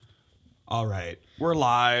All right. We're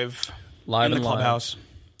live in the clubhouse.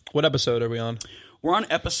 What episode are we on? We're on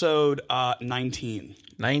episode 19.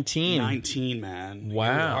 19? 19, man.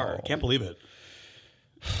 Wow. Can't believe it.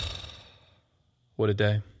 What a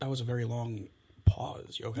day. That was a very long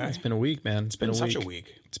pause. You okay? Yeah, it's been a week, man. It's been such a week.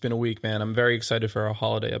 It's been a week, man. I'm very excited for our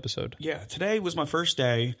holiday episode. Yeah, today was my first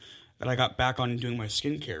day that I got back on doing my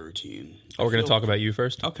skincare routine. Oh, we're going to talk about you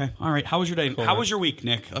first? Okay. All right. How was your day? Cool, How was your week,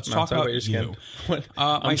 Nick? Let's talk about your skin. you.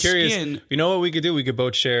 I'm curious. You know what we could do? We could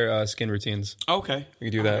both share skin routines. Okay. We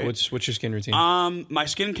could do that. Right. What's your skin routine? My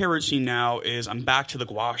skincare routine now is I'm back to the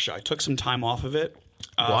gua sha. I took some time off of it.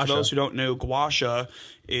 For those who don't know, gua sha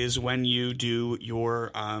is when you do your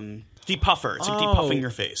depuffer. It's like depuffing your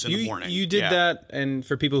face in the morning. You did that, and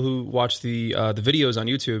for people who watch the videos on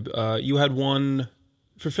YouTube, you had one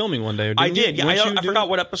for filming one day. I did. Yeah, I forgot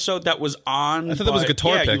what episode that was on. I thought that was a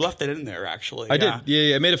guitar pick. Yeah, you left it in there, actually. I did.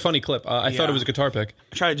 Yeah, I made a funny clip. I thought it was a guitar pick.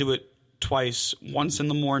 I try to do it twice, once in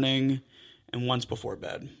the morning and once before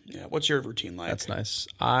bed. Yeah. What's your routine like? That's nice.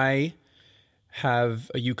 I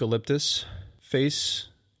have a eucalyptus face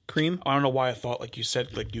cream. I don't know why I thought like you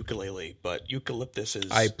said like ukulele, but eucalyptus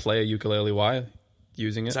is... I play a ukulele while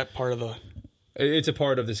using it. Is that part of the... It's a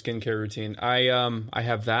part of the skincare routine. I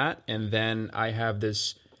have that, and then I have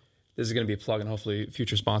this. This is going to be a plug and hopefully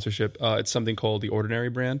future sponsorship. It's something called the Ordinary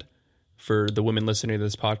brand. For the women listening to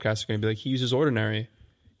this podcast, are going to be like, he uses Ordinary.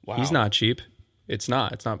 Wow. He's not cheap. It's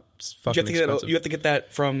not. It's fucking expensive. You have to get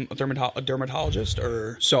that from a dermatologist,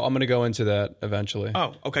 or... So I'm going to go into that eventually.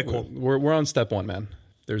 Oh, okay, cool. We're on step one, man.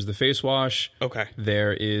 There's the face wash. Okay.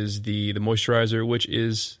 There is the moisturizer, which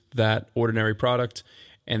is that Ordinary product.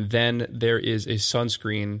 And then there is a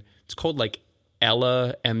sunscreen. It's called like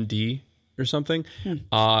Ella MD or something.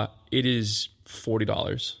 It is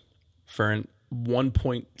 $40 for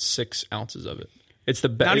 1.6 ounces of it. It's the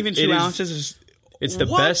best. Not even 2 ounces. It's the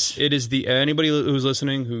best. It is the anybody who's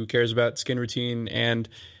listening who cares about skin routine and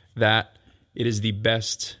that it is the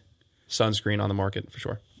best sunscreen on the market for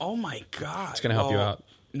sure. Oh my God! It's gonna help you out.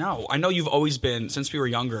 No, I know you've always been, since we were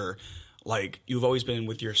younger. Like you've always been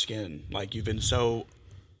with your skin. Like you've been so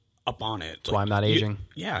up on it. That's why I'm not aging.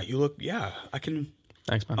 You look. Yeah, I can.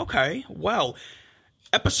 Thanks, man. Okay, well,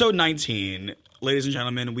 episode 19, ladies and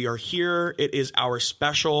gentlemen, we are here. It is our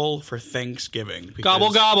special for Thanksgiving. Because,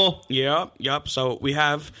 gobble gobble. Yep. So we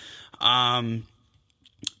have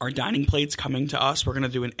our dining plates coming to us. We're gonna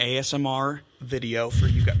do an ASMR video for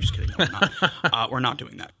you guys. Just kidding. No, we're not. We're not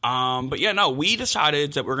doing that. But yeah, no, we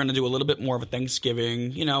decided that we're gonna do a little bit more of a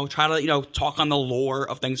Thanksgiving. Try to talk on the lore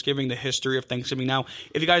of Thanksgiving, the history of Thanksgiving. Now,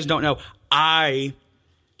 if you guys don't know, I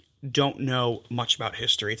don't know much about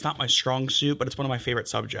history. It's not my strong suit, but it's one of my favorite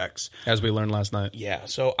subjects. As we learned last night. Yeah,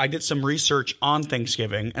 so I did some research on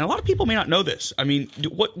Thanksgiving, and a lot of people may not know this. I mean,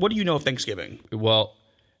 what do you know of Thanksgiving? Well,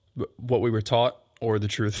 what we were taught or the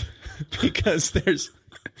truth, because there's,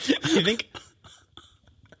 I think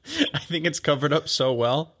it's covered up so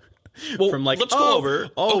well. Well, from like, let's go over.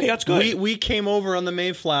 Okay, that's good. We came over on the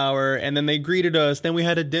Mayflower, and then they greeted us. Then we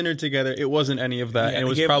had a dinner together. It wasn't any of that, and it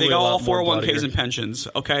was probably they got a lot all more 401ks and pensions.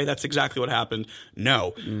 Okay, that's exactly what happened.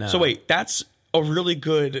 No. So wait, that's a really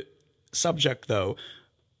good subject, though.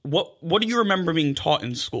 What do you remember being taught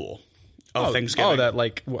in school of Thanksgiving?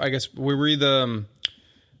 I guess we were the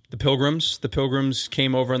Pilgrims. The Pilgrims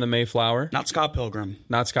came over on the Mayflower. Not Scott Pilgrim.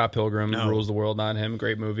 Not Scott Pilgrim. No. Rules the World, not him.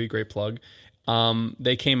 Great movie, great plug.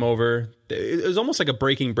 They came over. It was almost like a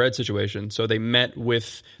breaking bread situation. So they met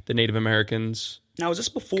with the Native Americans. Now, is this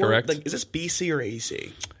before? Correct. Like, is this BC or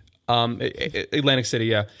AC? Atlantic City,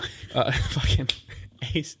 yeah. Fucking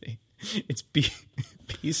AC. It's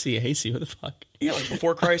BC, AC. What the fuck? Yeah, like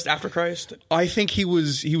before Christ, after Christ. I think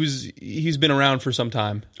he's been around for some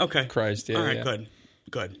time. Okay. Christ. Yeah. All right.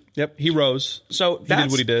 Good. Yep. He rose. So he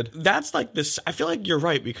did what he did. That's like this. I feel like you're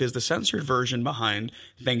right, because the censored version behind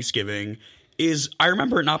Thanksgiving is, I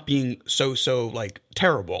remember it not being so like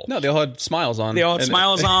terrible. No, they all had smiles on. They all had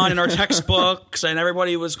smiles on in our textbooks, and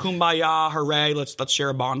everybody was kumbaya, hooray, let's share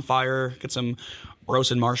a bonfire, get some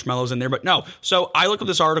roasted marshmallows in there. But no. So I looked at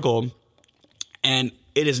this article, and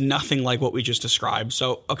it is nothing like what we just described.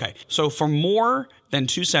 So, okay. So for more than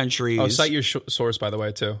 2 centuries... Oh, cite your source, by the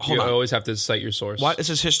way, too. Hold on. Always have to cite your source. What? This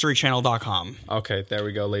is historychannel.com. Okay, there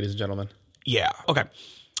we go, ladies and gentlemen. Yeah, okay.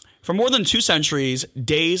 For more than 2 centuries,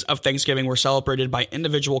 days of Thanksgiving were celebrated by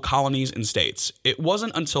individual colonies and states. It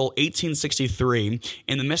wasn't until 1863,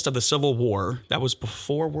 in the midst of the Civil War, that was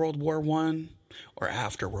before World War I or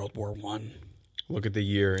after World War I? look at the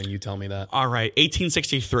year and you tell me that. All right,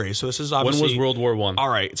 1863. So this is obviously... When was World War I? All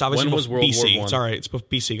right, it's obviously When was World BC. War I? It's all right, it's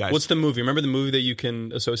BC, guys. What's the movie? Remember the movie that you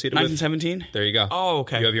can associate it with? 1917? There you go. Oh,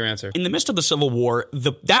 okay. You have your answer. In the midst of the Civil War,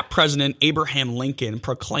 that president, Abraham Lincoln,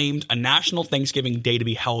 proclaimed a national Thanksgiving Day to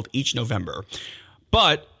be held each November.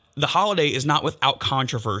 But the holiday is not without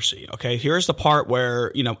controversy, okay? Here's the part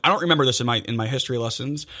where, I don't remember this in my history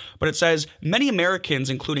lessons, but it says, many Americans,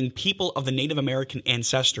 including people of the Native American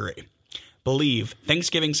ancestry, believe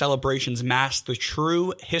Thanksgiving celebrations mask the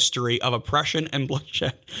true history of oppression and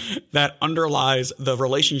bloodshed that underlies the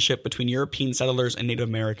relationship between European settlers and Native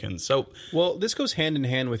Americans. So, well, this goes hand in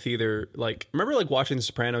hand with either remember watching The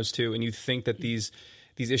Sopranos too, and you think that these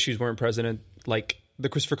issues weren't present, like the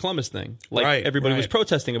Christopher Columbus thing. Everybody was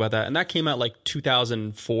protesting about that, and that came out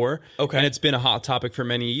 2004. Okay, and it's been a hot topic for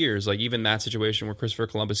many years. Even that situation where Christopher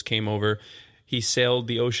Columbus came over. He sailed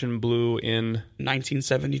the ocean blue in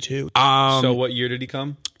 1972. So what year did he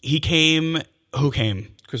come? He came. Who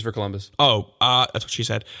came? Christopher Columbus. Oh, that's what she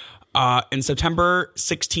said. In September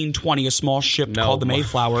 1620, a small ship called the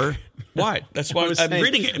Mayflower. What? That's why I'm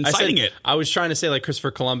reading it. I'm citing it. I was trying to say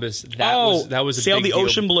Christopher Columbus. That was a sailed big the deal.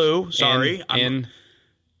 ocean blue. Sorry, in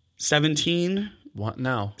 17. What?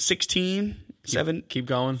 No. 16. Keep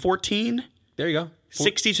going. 14. There you go.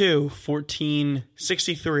 62. 14.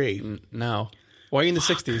 63. No. Why are you in the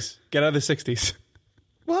 60s? Get out of the 60s.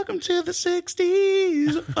 Welcome to the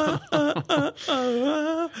 60s.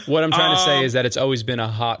 What I'm trying to say is that it's always been a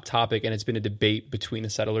hot topic, and it's been a debate between the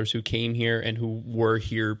settlers who came here and who were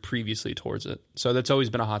here previously towards it. So that's always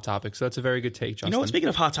been a hot topic. So that's a very good take, Justin. You know what? Speaking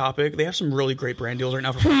of hot topic, they have some really great brand deals right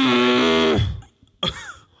now for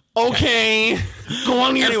Okay. Go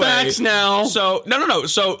on your facts now. So, no.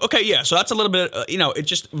 So, okay, yeah. So that's a little bit, it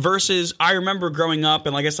just versus, I remember growing up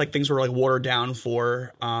and I guess things were watered down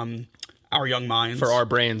for our young minds. For our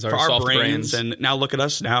brains, our soft brains. And now look at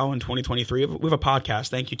us now in 2023. We have a podcast.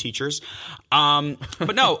 Thank you, teachers.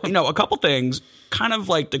 But no, a couple things kind of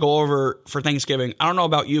to go over for Thanksgiving. I don't know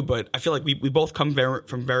about you, but I feel like we both come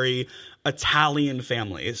from very Italian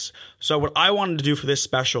families. So what I wanted to do for this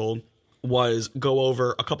special was go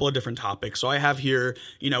over a couple of different topics. So I have here,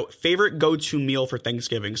 favorite go-to meal for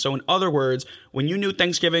Thanksgiving. So in other words, when you knew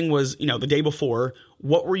Thanksgiving was, the day before,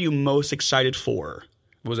 what were you most excited for?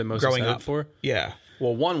 What was it most growing excited up for? Yeah.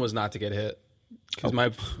 Well, one was not to get hit because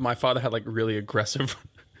my father had really aggressive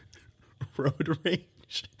road rage.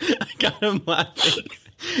 I got him laughing.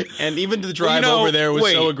 And even the drive over there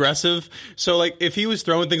was so aggressive. So if he was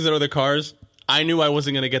throwing things at other cars, I knew I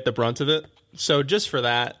wasn't going to get the brunt of it. So just for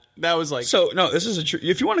that. That was So, no, this is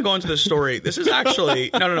if you want to go into this story, this is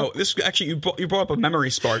actually, no. This actually, you brought up a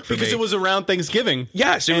memory spark for me. Because it was around Thanksgiving.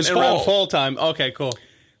 Yes, it was around fall time. Okay, cool.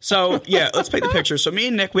 So, yeah, let's paint the picture. So me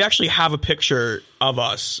and Nick, we actually have a picture of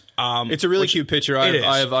us. It's a really cute picture.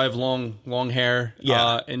 I have long hair.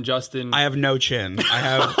 Yeah. And Justin. I have no chin.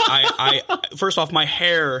 I first off, my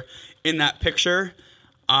hair in that picture,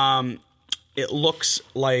 it looks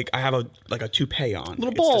like I have a toupee on.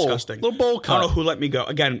 Little bowl. It's disgusting. Little bowl cut. I don't know who let me go.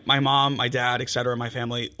 Again, my mom, my dad, etc., my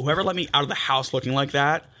family, whoever let me out of the house looking like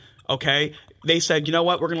that, okay? They said, you know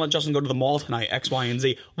what? We're going to let Justin go to the mall tonight, X, Y, and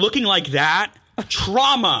Z. Looking like that,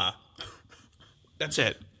 trauma. That's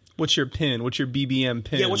it. What's your pin? What's your BBM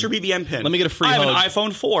pin? Yeah, what's your BBM pin? Let me get a free hug. I have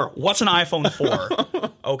an iPhone 4. What's an iPhone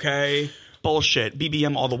 4? Okay? Bullshit.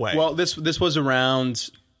 BBM all the way. Well, this was around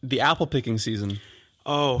the apple picking season.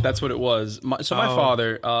 Oh. That's what it was. My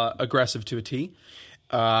father, aggressive to a T,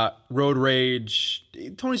 road rage,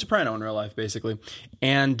 Tony Soprano in real life, basically.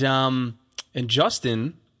 And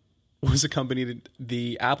Justin was accompanied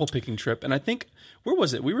the apple picking trip. And I think, where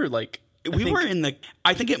was it? We were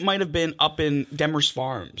I think it might have been up in Demers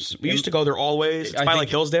Farms. We used to go there always. It's by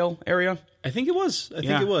Hillsdale area. I think it was. I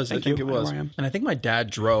think it was. And I think my dad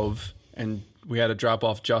drove and we had to drop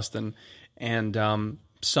off Justin. And,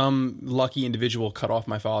 some lucky individual cut off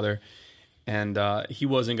my father, and he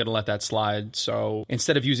wasn't going to let that slide. So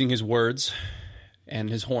instead of using his words and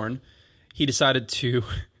his horn, he decided to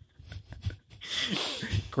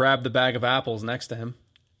grab the bag of apples next to him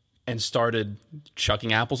and started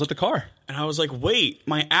chucking apples at the car. And I was like, wait,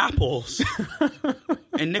 my apples.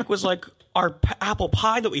 And Nick was like, our apple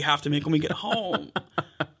pie that we have to make when we get home.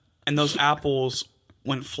 And those apples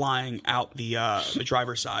went flying out the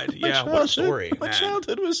driver's side. What a story. My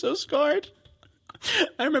childhood was so scarred.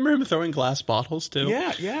 I remember him throwing glass bottles too.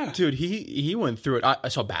 Yeah. Dude, he went through it. I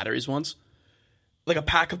saw batteries once. like a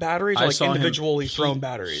pack of batteries, or like individually thrown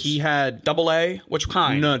batteries? He had double A. Which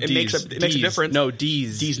kind? No, it D's. makes a difference. No,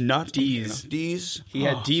 D's. D's nuts. D's. D's. He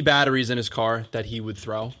had D batteries in his car that he would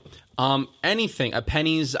throw. Anything,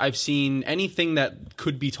 pennies. I've seen anything that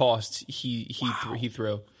could be tossed. He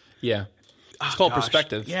threw. Yeah, it's called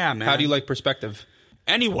perspective. Yeah, man. How do you like perspective?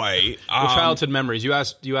 Anyway, childhood memories. You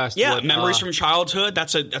asked. Yeah, what, memories from childhood.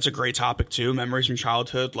 That's a great topic too. Memories from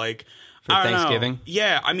childhood, like for Thanksgiving.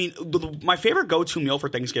 Yeah, I mean, my favorite go-to meal for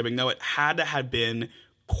Thanksgiving, though, it had to have been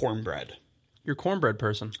cornbread. You're a cornbread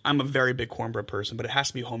person. I'm a very big cornbread person, but it has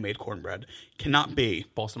to be homemade cornbread. Cannot be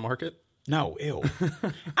Boston Market. No, ew.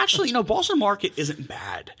 Actually, Boston Market isn't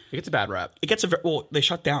bad. It gets a bad rap. It gets they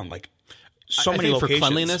shut down like so many think locations. For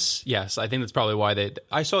cleanliness, yes. I think that's probably why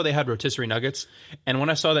I saw they had rotisserie nuggets, and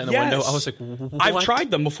when I saw that in the window, I was like, what? I've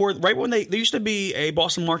tried them before, right when there used to be a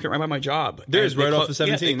Boston Market right by my job. There's right off the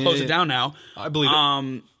 17. Yeah, they closed it down now. I believe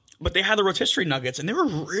it. But they had the rotisserie nuggets, and they were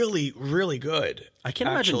really, really good. I can't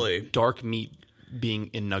imagine dark meat being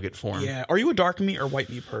in nugget form. Yeah. Are you a dark meat or white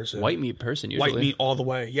meat person? White meat person, usually. White meat all the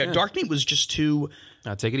way. Yeah, dark meat was just too...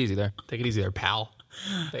 take it easy there. Take it easy there, pal.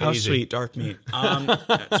 How sweet, dark meat.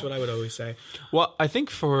 That's what I would always say. Well, I think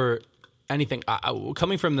for anything,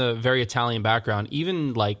 coming from the very Italian background,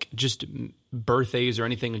 even like just birthdays or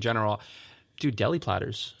anything in general, dude, deli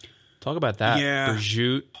platters. Talk about that. Yeah.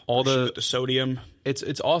 Prosciutto, the sodium.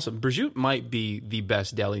 It's awesome. Prosciutto might be the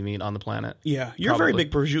best deli meat on the planet. Yeah. You're a very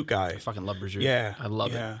big prosciutto guy. I fucking love prosciutto. Yeah. I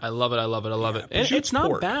love it. I love it. And it's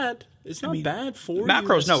not bad. It's not bad for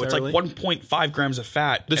macros. You no, it's like 1.5 grams of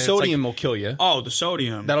fat. The sodium will kill you. Oh, the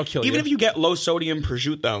sodium. That'll kill you. Even if you get low sodium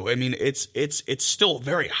prosciutto, I mean, it's still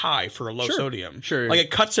very high for a low sodium. Sure. Like it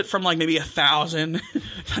cuts it from like maybe 1,000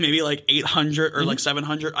 to maybe like 800 or like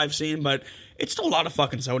 700 I've seen, but it's still a lot of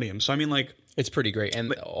fucking sodium. So I mean, like, it's pretty great.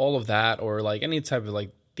 And all of that, or like any type of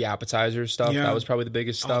like the appetizers stuff, that was probably the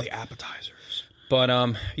biggest stuff. The appetizers.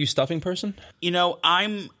 But you stuffing person?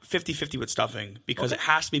 I'm 50-50 with stuffing because it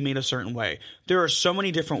has to be made a certain way. There are so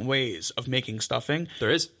many different ways of making stuffing. There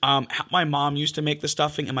is. My mom used to make the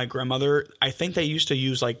stuffing, and my grandmother, I think they used to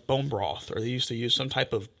use like bone broth, or they used to use some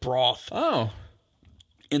type of broth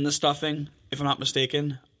in the stuffing, if I'm not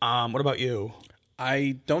mistaken. What about you?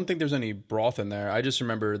 I don't think there's any broth in there. I just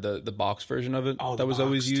remember the box version of it that was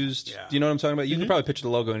always used. Yeah. Do you know what I'm talking about? You can probably picture the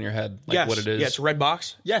logo in your head, like what it is. Yeah, it's a red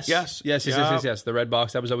box. Yes. The red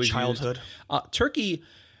box that was always childhood. Used. Turkey.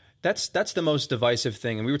 That's the most divisive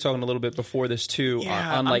thing, and we were talking a little bit before this too.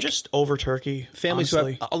 Yeah, on like I'm just over turkey. Families who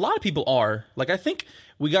have, a lot of people are like. I think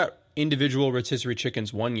we got individual rotisserie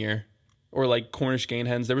chickens one year, or like Cornish game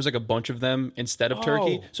hens. There was like a bunch of them instead of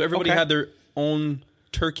turkey, so everybody had their own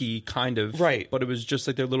turkey, kind of, right? But it was just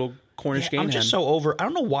like their little Cornish game hen. I'm just so over. I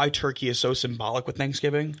don't know why turkey is so symbolic with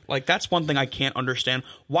Thanksgiving. Like that's one thing I can't understand.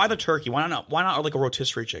 Why the turkey? Why not like a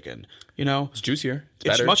rotisserie chicken? It's juicier.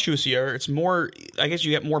 It's much juicier. It's more. I guess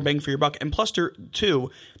you get more bang for your buck. And plus,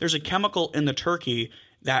 there's a chemical in the turkey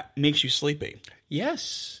that makes you sleepy.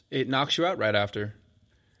 Yes, it knocks you out right after.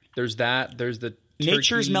 There's that. There's the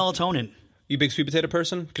nature's melatonin. You a big sweet potato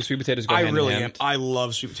person? Because sweet potatoes go hand in hand. I really am. I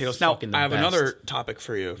love sweet potatoes. Now, I have another topic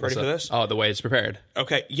for you. Ready for this? Oh, the way it's prepared.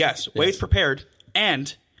 Okay, yes. Way it's prepared.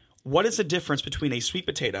 And what is the difference between a sweet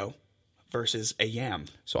potato versus a yam?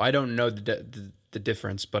 So I don't know the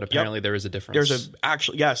difference, but apparently there is a difference.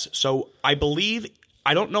 Yes. So I believe,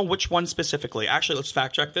 I don't know which one specifically. Actually, let's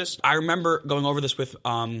fact check this. I remember going over this with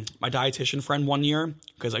my dietitian friend one year,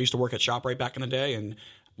 because I used to work at ShopRite back in the day, and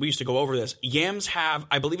we used to go over this. Yams have,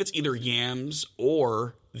 I believe it's either yams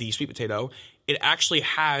or the sweet potato. It actually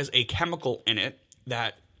has a chemical in it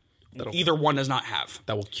that either one does not have.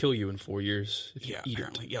 That will kill you in 4 years if you eat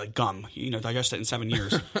apparently. It. Yeah, like gum. Digest it in 7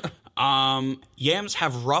 years. Yams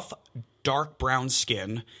have rough, dark brown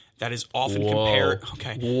skin that is often compared.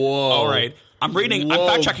 Okay. Whoa. All right. I'm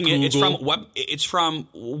fact checking it. It's from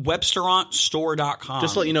webstaurantstore.com.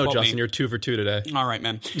 Just to let you know, Justin, you're 2 for 2 today. All right,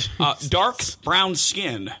 man. Dark brown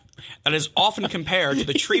skin that is often compared to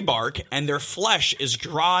the tree bark, and their flesh is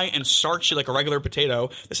dry and starchy like a regular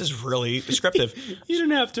potato. This is really descriptive. You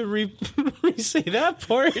didn't have to re-say that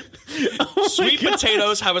part. Sweet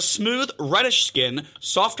potatoes have a smooth, reddish skin,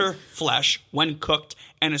 softer flesh when cooked,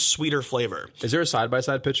 and a sweeter flavor. Is there a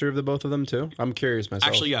side-by-side picture of the both of them, too? I'm curious myself.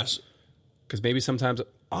 Actually, yes. Because maybe sometimes...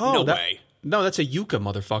 No way. No, that's a yucca,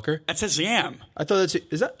 motherfucker. That says yam. I thought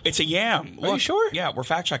It's a yam. Are you sure? Yeah, we're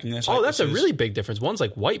fact checking this. Oh, that's a really big difference. One's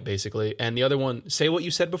like white, basically, and the other one... Say what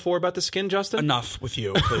you said before about the skin, Justin. Enough with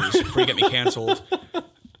you, please, before you get me canceled.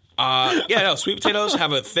 Sweet potatoes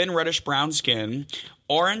have a thin reddish brown skin,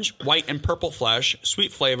 orange, white, and purple flesh,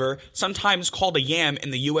 sweet flavor, sometimes called a yam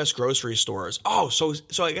in the U.S. grocery stores. Oh, so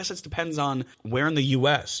I guess it depends on where in the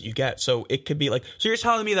U.S. you get. So it could be like, so you're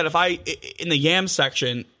telling me that if in the yam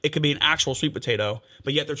section, it could be an actual sweet potato,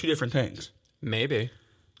 but yet they're two different things. Maybe.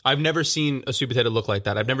 I've never seen a sweet potato look like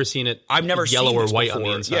that. I've never seen it yellow or white on the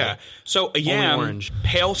inside. Yeah. So a yam, orange.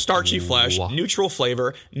 Pale starchy flesh, neutral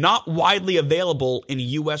flavor, not widely available in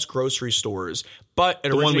U.S. grocery stores, but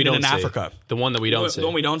it originated in Africa. The one that we don't see. The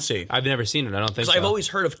one we don't see. I've never seen it. I don't think so. I've always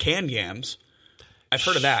heard of canned yams. I've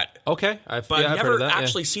heard of that. Okay. I've never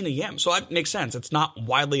actually seen a yam. So that makes sense. It's not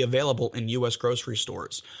widely available in U.S. grocery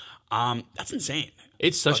stores. That's insane.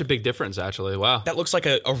 It's such a big difference, actually. Wow. That looks like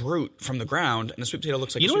a root from the ground, and a sweet potato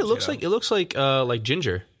looks like a sweet potato. You know what it looks like? It looks like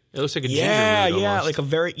ginger. It looks like a ginger root almost.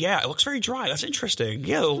 It looks very dry. That's interesting.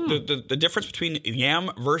 Yeah, the difference between yam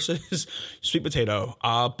versus sweet potato.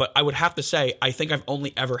 But I would have to say, I think I've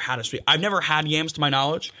only ever had I've never had yams to my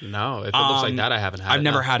knowledge. No, if it looks like that, I haven't had it. I've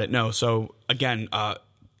never had it, no. So, again,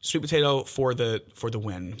 sweet potato for the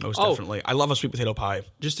win, most definitely. I love a sweet potato pie.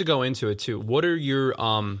 Just to go into it too, what are your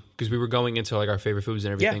because we were going into like our favorite foods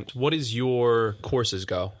and everything. Yeah. What is your courses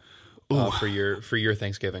go for your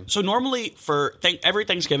Thanksgiving? So normally for every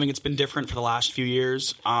Thanksgiving, it's been different for the last few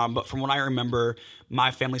years. But from what I remember,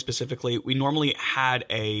 my family specifically, we normally had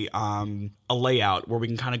a layout where we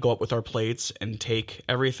can kind of go up with our plates and take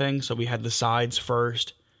everything. So we had the sides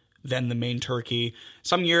first, then the main turkey.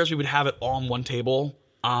 Some years we would have it all on one table.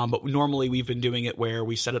 But normally we've been doing it where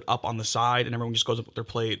we set it up on the side and everyone just goes up with their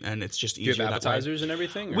plate and it's just easier. Do you have appetizers and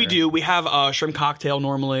everything? Or? We do. We have a shrimp cocktail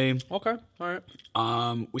normally. Okay. All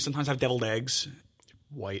right. We sometimes have deviled eggs.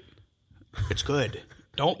 White. It's good.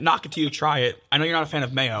 Don't knock it till you try it. I know you're not a fan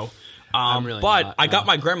of mayo. I'm really but not, I got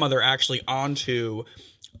my grandmother actually onto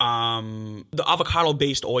the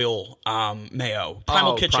avocado-based oil mayo.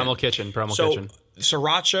 Primal Kitchen. Primal Kitchen.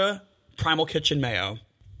 Sriracha, Primal Kitchen mayo.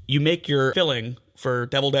 You make your filling for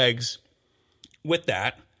deviled eggs with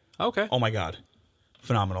that. Okay. Oh my God.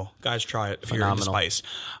 Phenomenal. Guys, try it if you're into spice.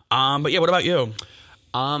 But yeah, what about you?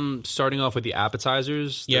 Starting off with the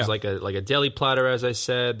appetizers. There's like a deli platter, as I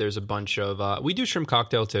said. There's a bunch of we do shrimp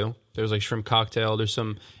cocktail too. There's like shrimp cocktail. There's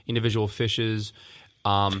some individual fishes.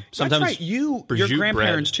 Sometimes that's right. Your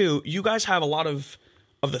grandparents bread. too. You guys have a lot of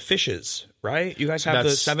the fishes, right? You guys have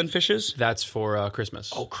the 7 fishes? That's for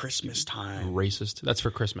Christmas. Oh, Christmas time. Racist. That's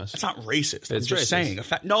for Christmas. That's not racist. I'm It's just racist. saying.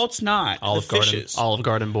 No, it's not. Olive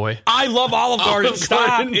Garden boy. I love Olive Garden. Olive Stop.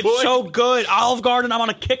 Garden It's boy. so good. Olive Garden, I'm on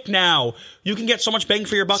a kick now. You can get so much bang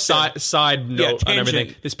for your buck. Side note on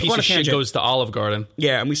everything. This piece of shit goes to Olive Garden.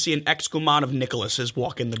 Yeah, and we see an ex-guman of Nicholas's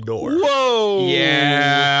walk in the door. Whoa.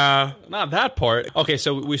 Yeah. Not that part. Okay,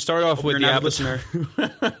 so we start off with the listener.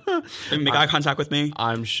 Make eye contact with me.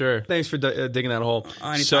 I'm sure. Thanks for digging that hole.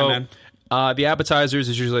 Anytime, man. The appetizers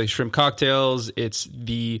is usually shrimp cocktails. It's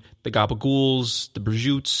the gabagools, the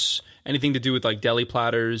prosciutto, anything to do with like deli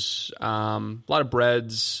platters, a lot of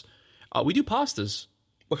breads. We do pastas.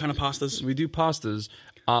 What kind of pastas? We do pastas.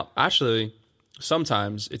 Actually,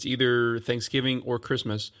 sometimes it's either Thanksgiving or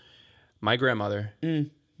Christmas. My grandmother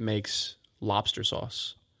makes lobster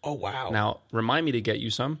sauce. Oh, wow. Now, remind me to get you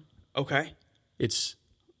some. Okay. It's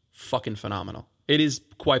fucking phenomenal. It is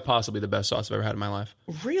quite possibly the best sauce I've ever had in my life.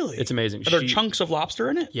 Really? It's amazing. Are there chunks of lobster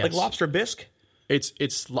in it? Yes. Like lobster bisque?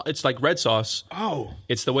 It's like red sauce. Oh.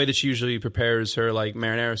 It's the way that she usually prepares her like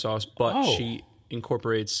marinara sauce, but she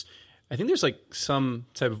incorporates, I think there's like some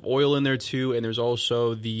type of oil in there too, and there's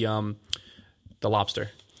also the lobster.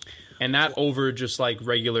 And that over just like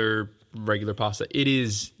regular pasta. It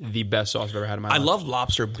is the best sauce I've ever had in my life. I love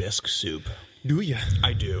lobster bisque soup. Do you?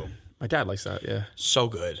 I do. My dad likes that, yeah. So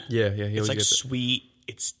good. Yeah. It's like sweet.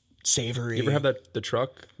 It's savory. You ever have the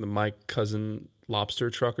truck, the My Cousin lobster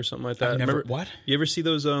truck or something like that? Remember what? You ever see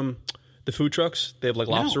those the food trucks? They have like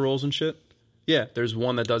lobster rolls and shit. Yeah, there's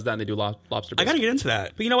one that does that, and they do lobster. I gotta get into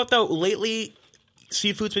that. But you know what though? Lately,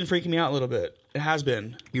 seafood's been freaking me out a little bit. It has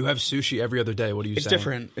been. You have sushi every other day. What are you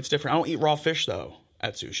saying? It's different. I don't eat raw fish though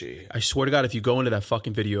at sushi. I swear to God, if you go into that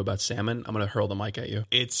fucking video about salmon, I'm gonna hurl the mic at you.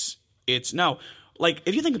 It's no, like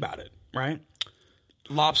if you think about it, right?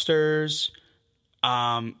 Lobsters,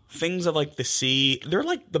 things of like the sea. They're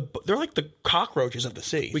like the cockroaches of the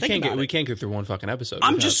sea. We can't go through one fucking episode.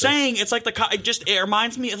 I'm just saying, it's like it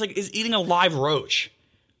reminds me. It's like eating a live roach.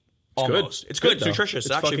 Almost. It's good. It's nutritious.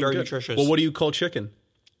 It's actually very nutritious. Well, what do you call chicken?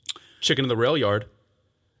 Chicken in the rail yard.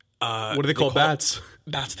 What do they call bats?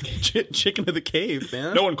 Bats of the cave. Chicken of the cave,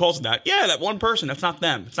 man. No one calls it that. Yeah, that one person. That's not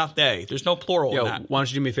them. It's not they. There's no plural in that. Why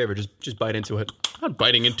don't you do me a favor? Just bite into it. I'm not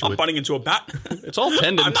biting into I'm it. biting into a bat. It's all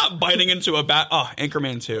tendons. I'm not biting into a bat. Oh,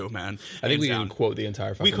 Anchorman 2, man. I think we can quote the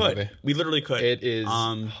entire fucking We could. movie. We literally could. It is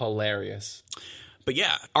hilarious. But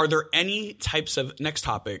yeah, are there any types of, next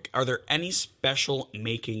topic, are there any special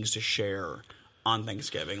makings to share on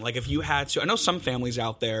Thanksgiving? Like if you had to, I know some families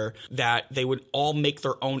out there that they would all make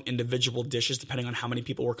their own individual dishes depending on how many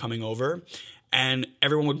people were coming over. And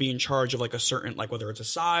everyone would be in charge of like a certain, like whether it's a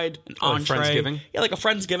side, an entree. Like Friendsgiving? Yeah, like a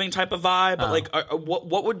Friendsgiving type of vibe. But like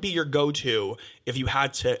what would be your go-to if you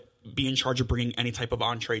had to be in charge of bringing any type of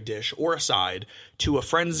entree dish or a side to a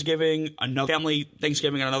Friendsgiving, another family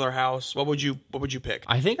Thanksgiving at another house? What would you pick?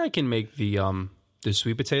 I think I can make the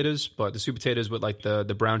sweet potatoes, but the sweet potatoes with like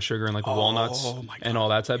the brown sugar and like the walnuts and all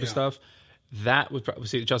that type of stuff. That would probably,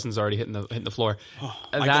 see, Justin's already hitting the floor.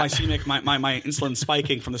 My glycemic, my insulin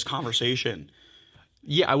spiking from this conversation.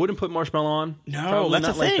 Yeah, I wouldn't put marshmallow on. No, probably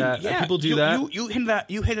that's not a thing. Like that. Yeah, people do that.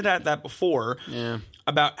 You hinted at that before. Yeah.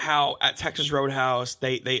 About how at Texas Roadhouse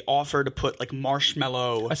they offer to put like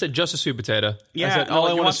marshmallow. I said just a sweet potato. Yeah, I said, no,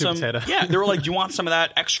 I want a sweet some, potato. Yeah, they were like, "Do you want some of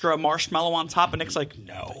that extra marshmallow on top?" And Nick's like,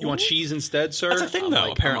 "No." You want cheese instead, sir? That's a thing, though.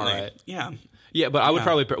 Like, apparently, right. yeah. Yeah, but I would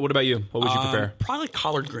probably. What about you? What would you prepare? Probably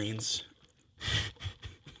collard greens.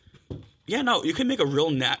 Yeah, no, you can make a real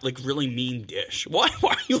really mean dish. Why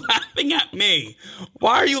are you laughing at me?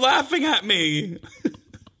 Why are you laughing at me?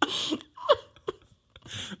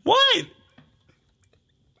 What?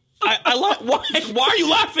 I love. Why are you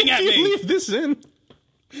laughing at me? Leave this in.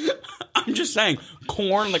 I'm just saying,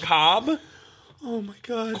 corn on the cob. Oh my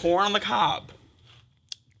god, corn on the cob.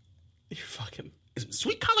 You fucking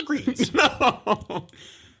sweet collard greens. No.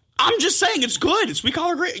 I'm just saying it's good. It's sweet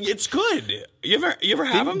collard greens. It's good. You ever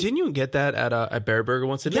have them? Didn't you get that at Bear Burger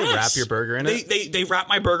once? Did they wrap your burger in it? They wrap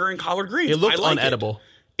my burger in collard greens. It looked unedible.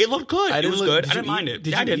 It looked good. It was good. I didn't mind it.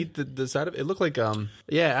 Did you eat the side of it? It looked like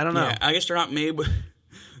yeah, I don't know. Yeah, I guess they're not made.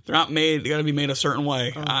 They're not made. They got to be made a certain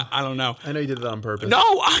way. I don't know. I know you did it on purpose. No,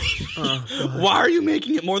 why are you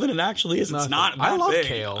making it more than it actually is? It's not. I love thing.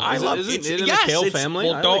 kale. I love it. Isn't it in the kale family?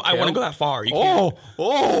 Well, I want to go that far. You can't.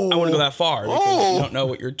 I want to go that far because you don't know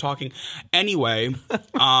what you're talking. Anyway,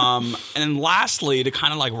 and then lastly, to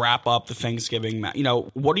kind of like wrap up the Thanksgiving,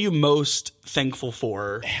 what are you most thankful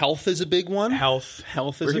for? Health is a big one. Health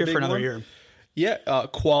is We're a here big for another one. year. Yeah,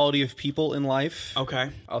 quality of people in life.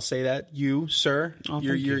 Okay, I'll say that. You, sir,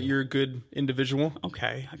 you're a good individual.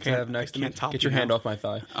 Okay, I to can't have next to me. top Get you your hand now. off my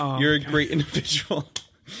thigh. Oh, you're okay. a great individual.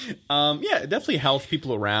 Yeah, definitely health,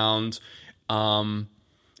 people around.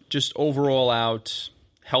 Just overall out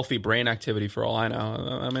healthy brain activity for all I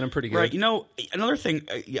know. I mean, I'm pretty good. Right. Another thing,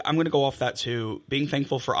 I'm going to go off that too. Being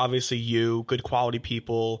thankful for obviously you, good quality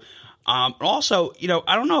people. Also,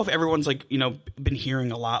 I don't know if everyone's been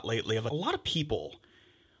hearing a lot lately of a lot of people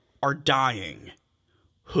are dying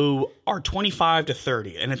who are 25 to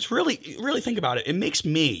 30. And it's really think about it. It makes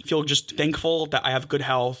me feel just thankful that I have good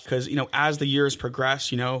health because, as the years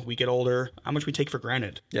progress, we get older, how much we take for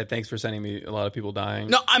granted. Yeah, thanks for sending me a lot of people dying.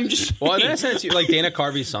 No, I'm just Well, then I sent it to you. Like Dana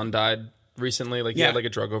Carvey's son died recently. Like he Yeah. had like a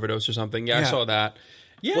drug overdose or something. Yeah, I saw that.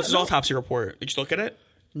 Yeah. What's his autopsy report? Did you look at it?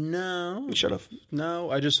 No. You should have. No,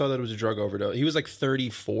 I just saw that it was a drug overdose. He was like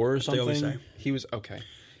 34 or something. always say. He was okay.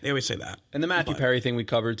 They always say that. And the Matthew Perry thing we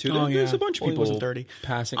covered too. Oh, There's yeah. a bunch of Well, he people wasn't 30.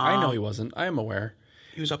 passing. I know he wasn't. I am aware.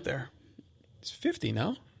 He was up there. He's 50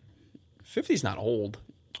 now. 50's not old.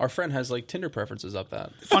 Our friend has like Tinder preferences up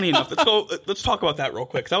that. Funny enough, let's talk about that real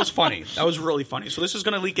quick. That was funny. That was really funny. So this is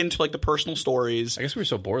going to leak into like the personal stories. I guess we were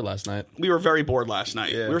so bored last night. We were very bored last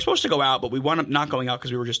night. Yeah. We were supposed to go out, but we wound up not going out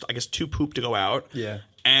because we were just, I guess, too pooped to go out. Yeah.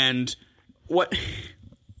 And what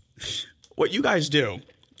you guys do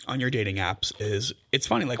on your dating apps is, it's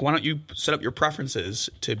funny. Like, why don't you set up your preferences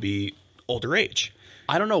to be older age?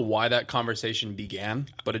 I don't know why that conversation began,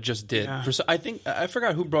 but it just did. Yeah. I think I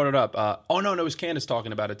forgot who brought it up. No, it was Candace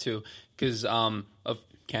talking about it too, because of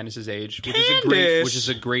Candace's age, which is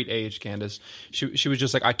a great age. Candace, she was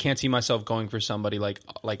just like, I can't see myself going for somebody like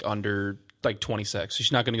under like 26. So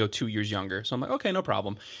she's not going to go 2 years younger. So I'm like, okay, no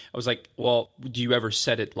problem. I was like, well, do you ever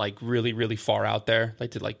set it like really, really far out there,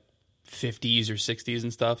 like to like 50s or 60s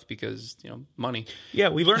and stuff, because money. Yeah,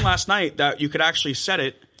 we learned last night that you could actually set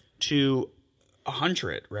it to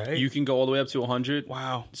 100, right? You can go all the way up to 100.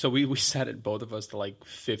 Wow. So we set it, both of us, to like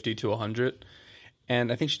 50 to 100.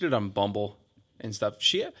 And I think she did it on Bumble and stuff.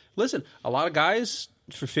 Listen, a lot of guys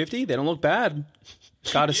for 50, they don't look bad.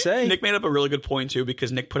 Gotta say. Nick made up a really good point too,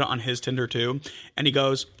 because Nick put it on his Tinder too. And he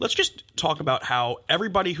goes, let's just talk about how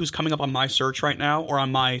everybody who's coming up on my search right now or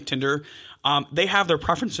on my Tinder, they have their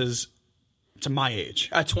preferences to my age.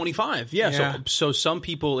 At 25, yeah. Yeah. So some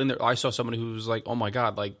people in there, I saw someone who was like, oh my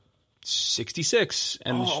God, like 66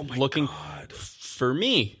 and looking for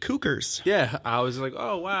me. Cougars. Yeah. I was like,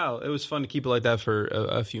 oh wow. It was fun to keep it like that for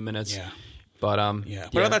a few minutes. Yeah. But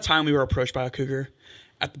Remember that time we were approached by a cougar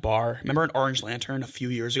at the bar? Remember an Orange Lantern a few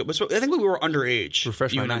years ago? But I think we were underage.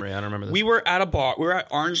 Refresh my memory. I don't remember this. We were at a bar. We were at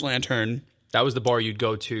Orange Lantern. That was the bar you'd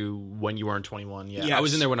go to when you weren't 21. Yeah. Yes. I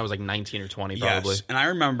was in there when I was like 19 or 20 probably. Yes. And I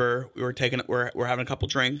remember we're having a couple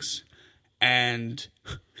drinks, and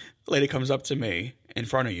a lady comes up to me in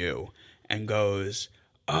front of you and goes,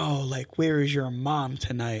 oh, like, where is your mom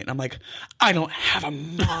tonight? And I'm like, I don't have a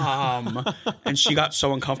mom. And she got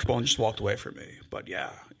so uncomfortable and just walked away from me. But yeah.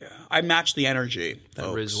 I matched the energy.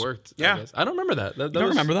 That Riz worked. Yeah. I don't remember that. You don't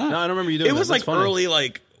remember that? No, I don't remember you doing that. It was That's like funny. early,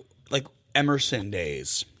 like Emerson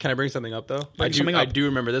days. Can I bring something up though? Bring something up. I do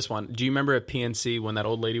remember this one. Do you remember at PNC when that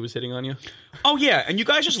old lady was hitting on you? Oh yeah, and you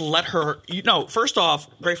guys just let her. First off,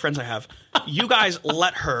 great friends I have. You guys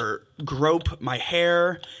let her grope my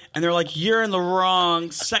hair, and they're like, "You're in the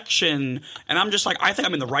wrong section," and I'm just like, "I think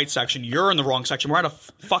I'm in the right section. You're in the wrong section. We're at a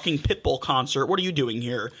fucking Pitbull concert. What are you doing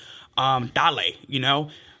here, Dale?"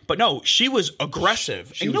 But no, she was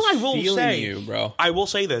aggressive. She was feeling you, bro. I will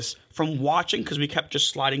say this from watching, because we kept just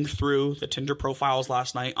sliding through the Tinder profiles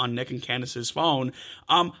last night on Nick and Candace's phone.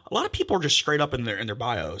 A lot of people are just straight up in their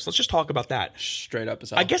bios. Let's just talk about that. Straight up as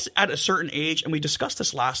hell. I guess at a certain age, and we discussed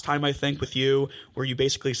this last time, I think, with you, where you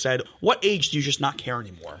basically said, what age do you just not care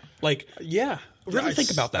anymore? Like, yeah. Really think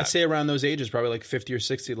about that. I'd say around those ages, probably like 50 or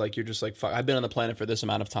 60, like you're just like, fuck, I've been on the planet for this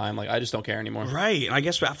amount of time. Like, I just don't care anymore. Right. And I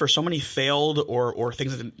guess after so many failed or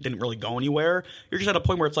things that didn't really go anywhere, you're just at a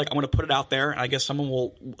point where it's like, I'm going to put it out there, and I guess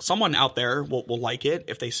someone out there will like it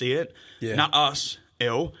if they see it. Yeah. Not us.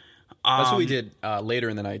 Ew. That's what we did later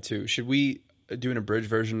in the night, too. Should we do an abridged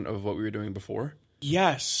version of what we were doing before?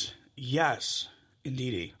 Yes.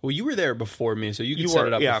 Indeedy. Well, you were there before me, so you could set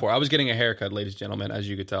it up before. I was getting a haircut, ladies and gentlemen, as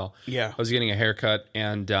you could tell. Yeah. I was getting a haircut,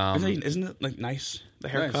 and isn't it like nice? The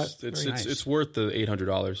haircut. Nice. Nice. It's worth the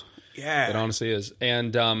 $800. Yeah, it honestly is.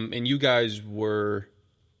 And you guys were.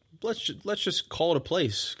 Let's just call it a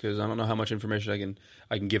place, because I don't know how much information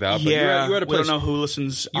I can give out. But yeah, you're at a place. We don't know who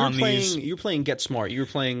listens on these. You're playing Get Smart. You were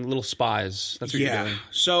playing Little Spies. That's what you're doing.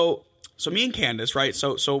 So me and Candace, right?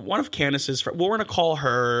 So one of Candace's, we're going to call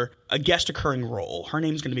her a guest occurring role. Her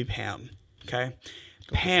name's going to be Pam. Okay.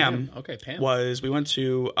 Pam. Okay, Pam. We went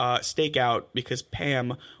to Stakeout because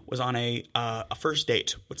Pam was on a first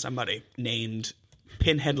date with somebody named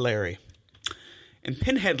Pinhead Larry. And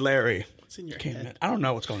Pinhead Larry. What's in your head? I don't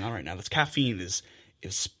know what's going on right now. This caffeine is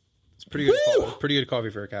it's pretty good. Pretty good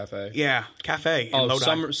coffee for a cafe. Yeah, cafe. In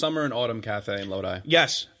Lodi. Summer and autumn cafe in Lodi.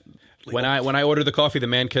 Yes. When I ordered the coffee, the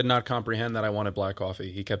man could not comprehend that I wanted black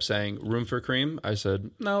coffee. He kept saying, "Room for cream?" I said,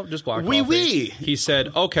 "No, just black coffee." Oui. He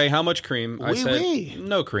said, "Okay, how much cream?" I said, oui.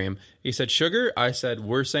 "No cream." He said, "Sugar?" I said,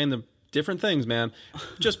 "We're saying the different things, man.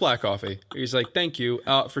 Just black coffee." He's like, "Thank you.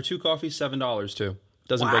 For 2 coffees, $7 too.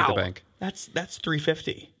 Doesn't break the bank." That's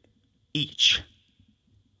 $3.50 each.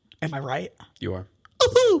 Am I right? You are.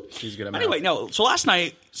 Woo-hoo! He's good at math. Anyway, no. So last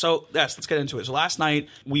night. Let's get into it. So last night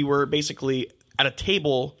we were basically at a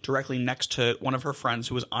table directly next to one of her friends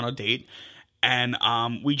who was on a date. And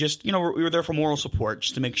we just, we were there for moral support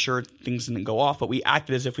just to make sure things didn't go off. But we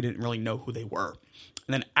acted as if we didn't really know who they were.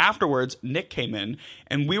 And then afterwards, Nick came in.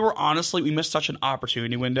 And we missed such an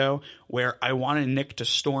opportunity window where I wanted Nick to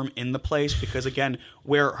storm in the place. Because, again,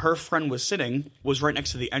 where her friend was sitting was right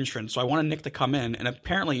next to the entrance. So I wanted Nick to come in. And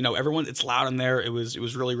apparently, it's loud in there. It was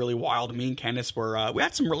really, really wild. Me and Candace we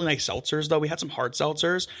had some really nice seltzers, though. We had some hard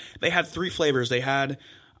seltzers. They had 3 flavors. They had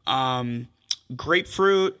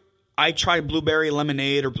grapefruit. I tried blueberry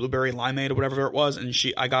lemonade or blueberry limeade or whatever it was, and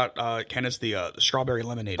I got Candace the strawberry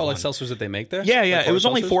lemonade. Oh, one. like seltzers that they make there? Yeah. Like it was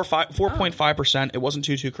only seltzers? 4.5%. It wasn't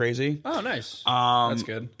too crazy. Oh, nice. That's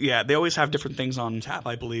good. Yeah, they always have different things on tap,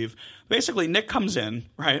 I believe. Basically, Nick comes in,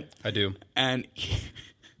 right? I do. And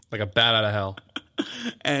like a bat out of hell.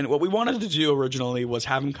 And what we wanted to do originally was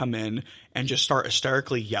have him come in and just start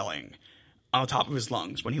hysterically yelling on top of his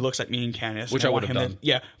lungs when he looks at me and Candace. Which I would have done.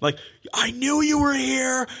 Like, I knew you were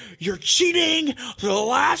here. You're cheating for the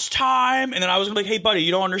last time. And then I was going to be like, hey, buddy,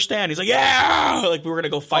 you don't understand. He's like, yeah. Like, we were going to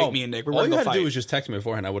go fight me and Nick. All you had to do was just text me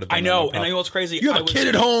beforehand. I would have done I know. And I know what's crazy. You have a kid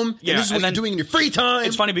at home. Yeah. And this is what you're doing in your free time.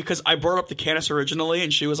 It's funny because I brought up to Candace originally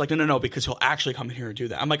and she was like, no, because he'll actually come in here and do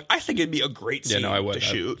that. I'm like, I think it'd be a great scene to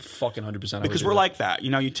shoot. Fucking 100%. Because we're like that.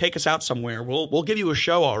 You take us out somewhere. We'll give you a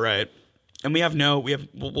show, all right. And we'll do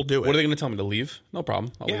it. What are they going to tell me, to leave? No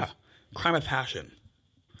problem. I'll leave. Crime of passion.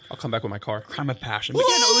 I'll come back with my car. Crime of passion. But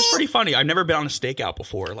yeah, no, it was pretty funny. I've never been on a stakeout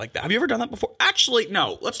before like that. Have you ever done that before? Actually,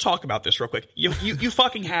 no. Let's talk about this real quick. You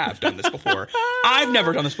fucking have done this before. I've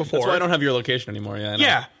never done this before. That's why I don't have your location anymore.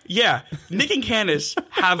 Yeah. Nick and Candace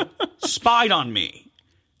have spied on me.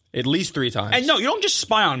 At least 3 times. And no, you don't just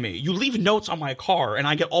spy on me. You leave notes on my car, and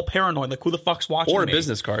I get all paranoid, like, who the fuck's watching me? Or a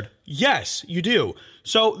business card. Yes, you do.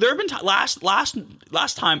 So there have been last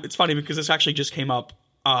time. It's funny because this actually just came up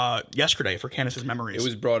yesterday for Candace's memories. It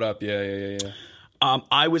was brought up. Yeah.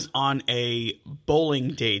 I was on a bowling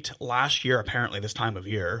date last year, apparently this time of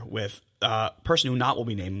year, with a person who will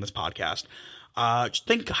be named in this podcast. Just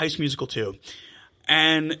think High School Musical 2.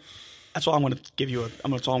 And that's all I'm going to give you.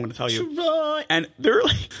 That's all I'm going to tell you. Right. And they're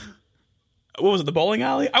like, what was it? The bowling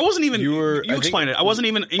alley? I wasn't even. You explain it. I wasn't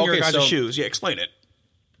even in your guys' shoes. Yeah, explain it.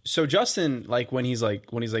 So Justin, like when he's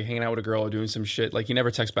hanging out with a girl or doing some shit, like he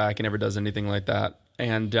never texts back, he never does anything like that.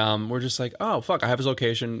 And we're just like, oh fuck, I have his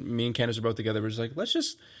location. Me and Candace are both together. We're just like, let's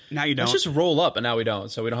just let's just roll up, and now we don't.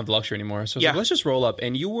 So we don't have the luxury anymore. So like, let's just roll up.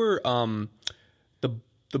 And you were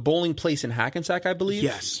the bowling place in Hackensack, I believe.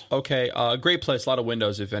 Yes. Okay. Great place. A lot of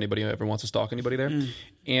windows. If anybody ever wants to stalk anybody there.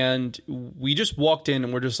 And we just walked in,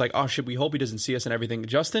 and we're just like, oh shit, we hope he doesn't see us and everything.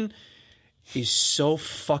 Justin is so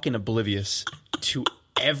fucking oblivious to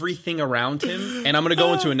everything around him, and I'm gonna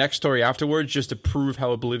go into a next story afterwards just to prove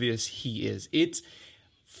how oblivious he is. It's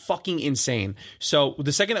fucking insane. So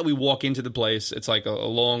the second that we walk into the place, it's like a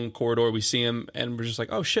long corridor. We see him, and we're just like,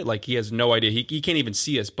 oh shit! Like he has no idea. He can't even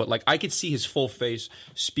see us, but like I could see his full face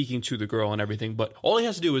speaking to the girl and everything. But all he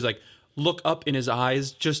has to do is like look up in his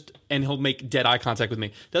eyes, and he'll make dead eye contact with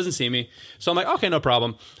me. Doesn't see me, so I'm like, okay, no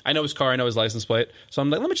problem. I know his car. I know his license plate. So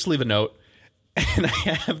I'm like, let me just leave a note. And I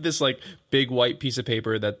have this like big white piece of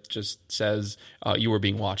paper that just says you were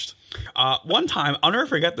being watched. One time, I'll never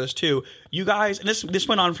forget this too. You guys, and this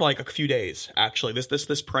went on for like a few days. Actually,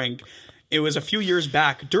 this prank. It was a few years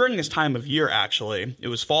back during this time of year. Actually, it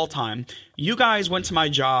was fall time. You guys went to my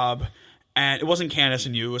job, and it wasn't Candace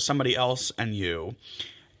and you. It was somebody else and you.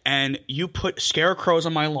 And you put scarecrows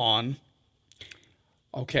on my lawn.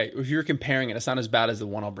 Okay, if you're comparing it, it's not as bad as the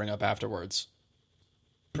one I'll bring up afterwards.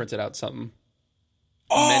 Printed out something.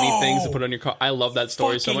 Many things to put on your car. I love that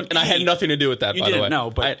story so much. And I had nothing to do with that, by the way. No,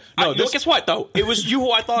 but guess what, though? It was you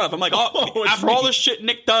who I thought of. I'm like, after all the shit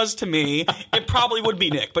Nick does to me, it probably would be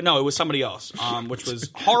Nick. But no, it was somebody else, which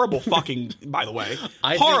was horrible fucking, by the way.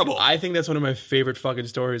 Horrible. I think that's one of my favorite fucking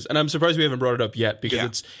stories. And I'm surprised we haven't brought it up yet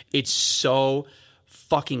because it's so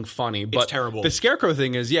fucking funny. But it's terrible. The scarecrow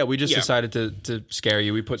thing is, we just decided to scare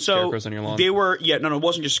you. We put scarecrows on your lawn. They were, it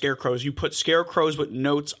wasn't just scarecrows. You put scarecrows with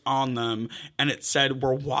notes on them, and it said,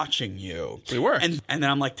 we're watching you. We were. And then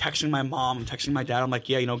I'm like texting my mom, I'm texting my dad. I'm like,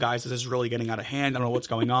 guys, this is really getting out of hand. I don't know what's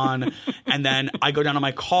going on. And then I go down to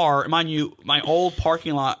my car. Mind you, my old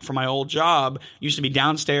parking lot for my old job used to be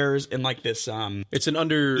downstairs in like this... it's an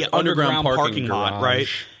underground parking lot, right?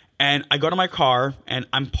 And I go to my car, and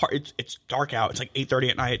it's dark out. It's like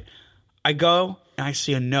 8:30 at night. I go, and I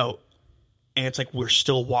see a note, and it's like, we're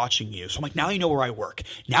still watching you. So I'm like, now they know where I work.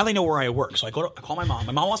 Now they know where I work. So I call my mom.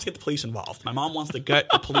 My mom wants to get the police involved. My mom wants to get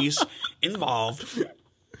the police involved.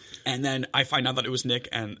 And then I find out that it was Nick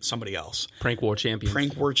and somebody else. Prank War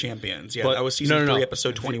Champions. Yeah, that was season 3,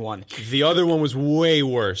 episode 21. The other one was way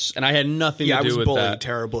worse, and I had nothing to do with that. Yeah, I was bullied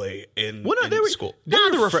terribly in school. They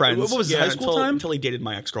were friends. What was high school time? Until he dated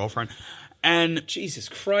my ex-girlfriend. And Jesus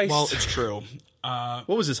Christ. Well, it's true. What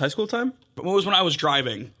was this, high school time? It was when I was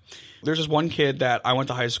driving. There's this one kid that I went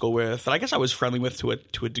to high school with that I guess I was friendly with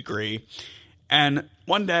to a degree. And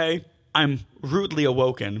one day, I'm rudely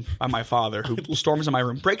awoken by my father, who storms in my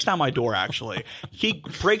room, breaks down my door, actually. He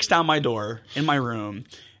breaks down my door in my room,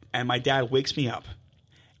 and my dad wakes me up,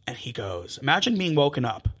 and he goes, imagine being woken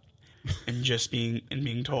up and just being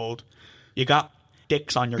told, you got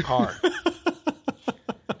dicks on your car.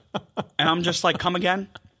 And I'm just like, come again?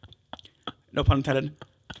 No pun intended.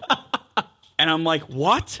 And I'm like,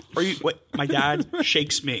 what? My dad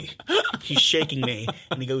shakes me. He's shaking me.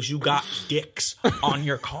 And he goes, you got dicks on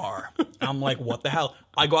your car. And I'm like, what the hell?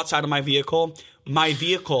 I go outside of my vehicle. My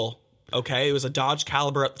vehicle, okay, it was a Dodge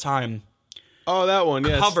Caliber at the time. Oh, that one,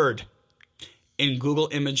 yes. Covered in Google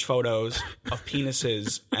image photos of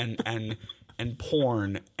penises and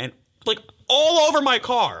porn. And like all over my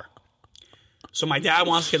car. So my dad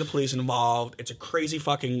wants to get the police involved. It's a crazy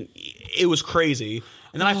it was crazy.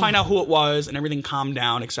 And then I find out who it was, and everything calmed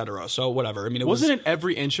down, etc. So whatever. I mean, wasn't it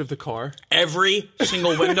every inch of the car? Every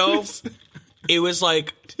single window. It was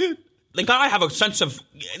like, Thank God I have a sense of.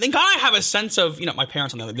 Thank God I have a sense of. My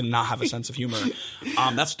parents on the other did not have a sense of humor.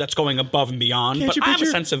 That's going above and beyond. But I have a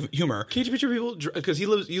sense of humor. Can't you picture people? Because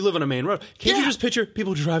you live on a main road. Can't you just picture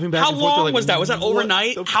people driving back? How and forth? long Like, was that? Was that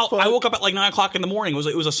overnight? Fuck? I woke up at like 9:00 in the morning.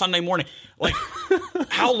 It was a Sunday morning. Like,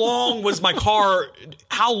 how long was my car?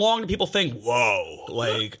 How long do people think? Whoa!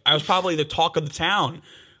 Like, I was probably the talk of the town.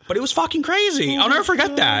 But it was fucking crazy. I'll never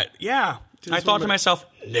forget that. Yeah, I thought to myself,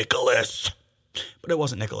 Nicholas. But it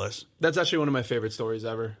wasn't Nicholas. That's actually one of my favorite stories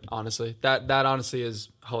ever, honestly. That honestly is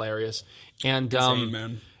hilarious. And Insane,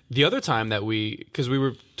 man. The other time that because we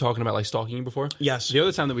were talking about like stalking you before. Yes. The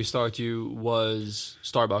other time that we stalked you was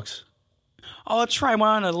Starbucks. Oh, that's right. I went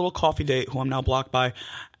on a little coffee date who I'm now blocked by.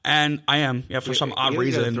 And I am, for some odd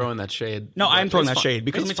reason. Throwing that shade. No, I am throwing that shade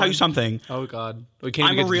because let me tell you something. Oh, God. We can't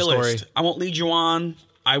I'm even a get to the realist. story. I won't lead you on.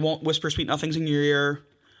 I won't whisper sweet nothings in your ear.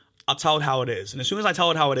 I'll tell it how it is. And as soon as I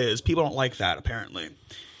tell it how it is, people don't like that, apparently.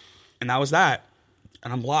 And that was that.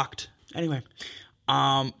 And I'm blocked. Anyway.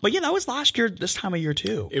 But yeah, that was last year, this time of year,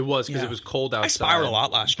 too. It was, because it was cold outside. I spiraled a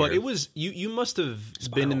lot last year. But it was, you must have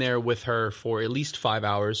been in there with her for at least 5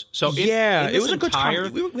 hours. So it was a good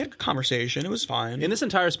time. We had a conversation. It was fine. In this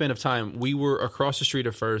entire span of time, we were across the street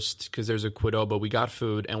at first, because there's a Qdoba. We got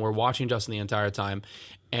food, and we're watching Justin the entire time.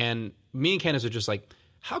 And me and Candace are just like,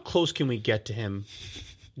 how close can we get to him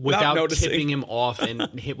without tipping him off and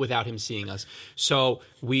without him seeing us? So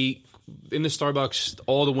in the Starbucks,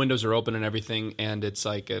 all the windows are open and everything, and it's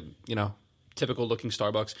like a, typical looking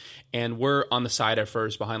Starbucks. And we're on the side at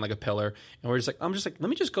first behind like a pillar, and I'm just like, let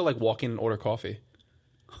me just go like walk in and order coffee.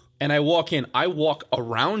 And I walk in, I walk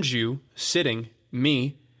around you sitting,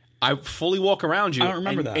 I fully walk around you. I don't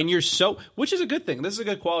remember that. And you're which is a good thing. This is a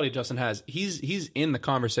good quality Justin has. He's in the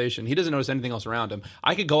conversation. He doesn't notice anything else around him.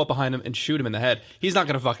 I could go up behind him and shoot him in the head. He's not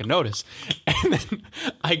going to fucking notice. And then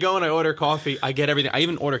I go and I order coffee. I get everything. I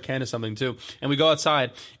even order Candace something too. And we go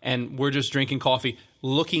outside and we're just drinking coffee,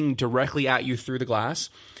 looking directly at you through the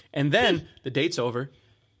glass. And then the date's over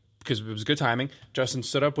because it was good timing. Justin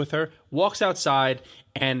stood up with her, walks outside,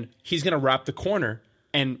 and he's going to wrap the corner.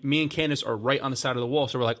 And me and Candace are right on the side of the wall.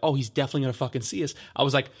 So we're like, oh, he's definitely going to fucking see us. I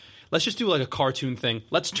was like, let's just do like a cartoon thing.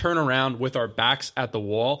 Let's turn around with our backs at the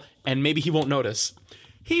wall, and maybe he won't notice.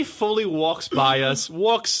 He fully walks by us,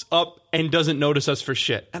 walks up, and doesn't notice us for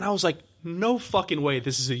shit. And I was like, no fucking way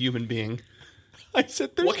this is a human being. I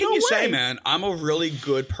said, there's what can no you way. say, man? I'm a really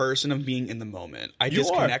good person of being in the moment. I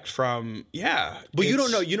disconnect from, But you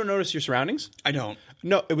don't notice your surroundings? I don't.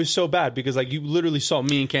 No, it was so bad because like you literally saw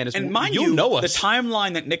me and Candace. And mind you, know us. The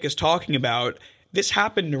timeline that Nick is talking about, this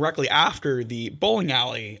happened directly after the bowling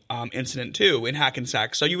alley incident too in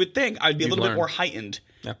Hackensack. So you would think I'd be a little bit more heightened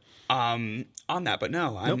on that, but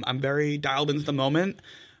no, I'm very dialed into the moment.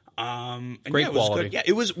 Great quality. Good.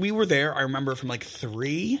 Yeah, we were there. I remember from like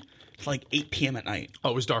 3 to like 8 p.m. at night. Oh,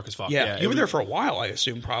 it was dark as fuck. Yeah, you were there for a while, I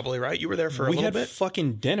assume, probably, right? You were there for a little bit? We had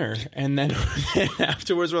fucking dinner, and then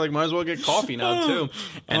afterwards we're like, might as well get coffee now, too.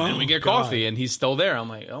 And then we get coffee, and he's still there. I'm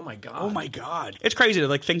like, oh, my God. Oh, my God. It's crazy to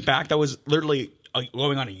like think back. That was literally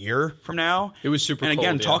going on a year from now. It was super cold. And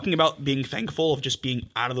again, cold, talking about being thankful of just being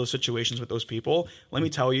out of those situations with those people, let me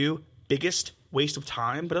tell you, biggest waste of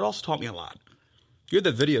time, but it also taught me a lot. You had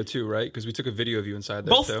that video too, right? Because we took a video of you inside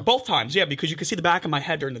there too. Both times, yeah, because you can see the back of my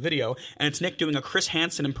head during the video, and it's Nick doing a Chris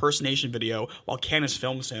Hansen impersonation video while Candace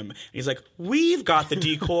films him. And he's like, we've got the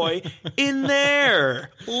decoy in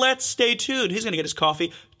there. Let's stay tuned. He's going to get his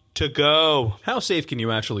coffee to go. How safe can you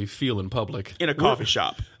actually feel in public? In a coffee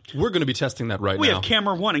shop. We're going to be testing that right now. We have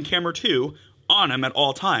camera 1 and camera 2 on him at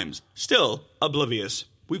all times. Still oblivious.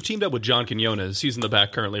 We've teamed up with John Quinones. He's in the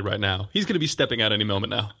back currently right now. He's going to be stepping out any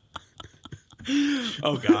moment now.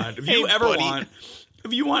 Oh God! If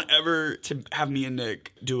you want ever to have me and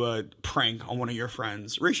Nick do a prank on one of your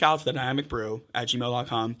friends, reach out to the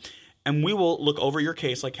dynamicbrew@gmail.com, and we will look over your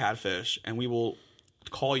case like catfish, and we will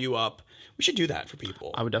call you up. We should do that for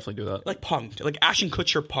people. I would definitely do that. Like Punked, like Ashton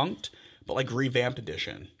Kutcher Punked, but like revamped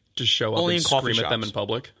edition. Just show up and scream at them in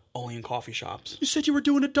public. Only in coffee shops. You said you were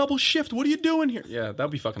doing a double shift. What are you doing here? Yeah,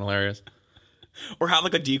 that'd be fucking hilarious. Or have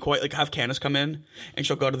like a decoy, like have Candace come in, and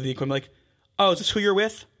she'll go to the decoy and be like, oh, is this who you're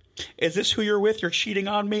with? Is this who you're with? You're cheating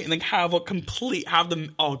on me? And then have them.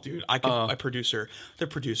 Oh, dude, the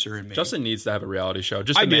producer in me. Justin needs to have a reality show,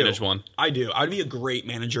 just to manage one. I do. I'd be a great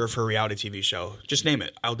manager for a reality TV show. Just name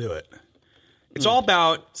it. I'll do it. It's all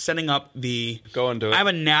about setting up Go and do it. I have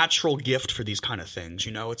a natural gift for these kind of things,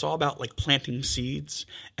 you know? It's all about like planting seeds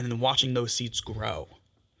and then watching those seeds grow,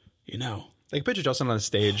 you know? Like picture Justin on a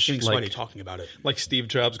stage, getting sweaty talking about it, like Steve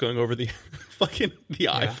Jobs going over the fucking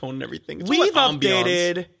iPhone and everything. We've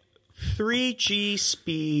updated 3G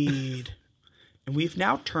speed. And we've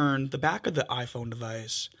now turned the back of the iPhone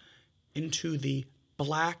device into the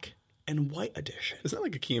black and white edition. Isn't that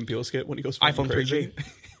like a Key and Peele skit when he goes iPhone crazy? 3G.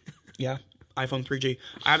 Yeah, iPhone 3G.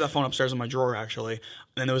 I have that phone upstairs in my drawer, actually. And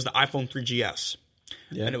then there was the iPhone 3GS.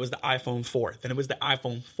 Yeah. And it was the iPhone 4. Then it was the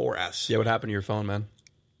iPhone 4S. Yeah, what happened to your phone, man?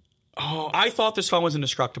 Oh, I thought this phone was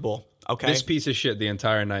indestructible. Okay. This piece of shit the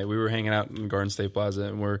entire night. We were hanging out in Garden State Plaza,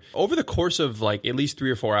 and over the course of like at least 3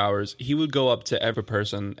 or 4 hours, he would go up to every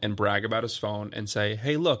person and brag about his phone and say,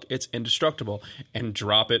 "Hey, look, it's indestructible," and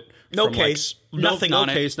drop it. No case, nothing on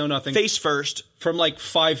it. No case, no nothing. Face first. From like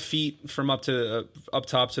 5 feet from up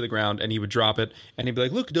top to the ground, and he would drop it, and he'd be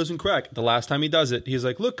like, "Look, it doesn't crack." The last time he does it, he's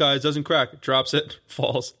like, "Look, guys, it doesn't crack." Drops it,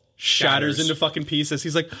 falls. Shatters into fucking pieces.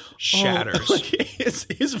 He's like, shatters. Like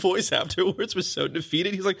his voice afterwards was so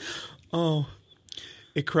defeated. He's like, "Oh,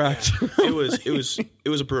 it cracked." Yeah. It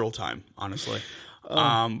was a brutal time, honestly.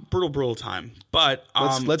 Brutal time. But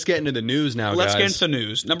let's get into the news now, let's guys. get into the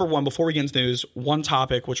news. Number one, before we get into the news, one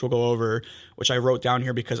topic which we'll go over, which I wrote down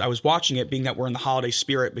here because I was watching it, being that we're in the holiday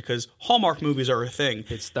spirit, because Hallmark movies are a thing.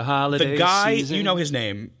 It's the holiday The guy, season. you know his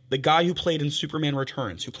name, the guy who played in Superman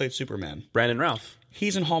Returns, who played Superman. Brandon Routh.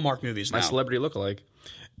 He's in Hallmark movies now. My celebrity lookalike.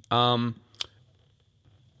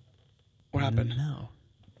 What happened? No.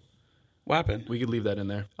 What happened? We could leave that in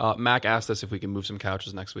there. Mac asked us if we can move some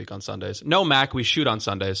couches next week on Sundays. No, Mac, we shoot on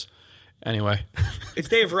Sundays. Anyway. It's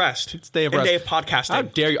day of rest. It's day of and rest. day of podcasting. How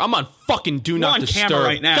dare you? I'm on fucking Do Not Disturb. We're on camera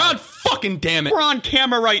right now. God fucking damn it. We're on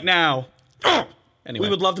camera right now. Anyway. We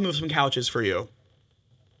would love to move some couches for you.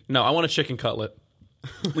 No, I want a chicken cutlet.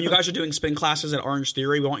 When you guys are doing spin classes at Orange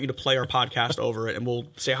Theory, we want you to play our podcast over it, and we'll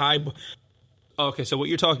say hi. Okay, so what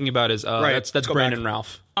you're talking about is Right, that's Brandon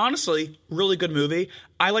Routh. Honestly, really good movie.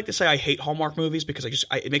 I like to say I hate Hallmark movies because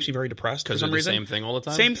it makes me very depressed for some reason. Same thing all the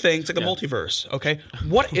time? Same thing. It's like a multiverse, okay?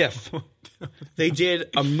 What if they did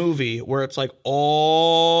a movie where it's like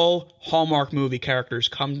all Hallmark movie characters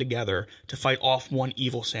come together to fight off one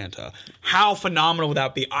evil Santa? How phenomenal would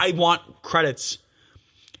that be? I want credits.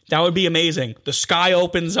 That would be amazing. The sky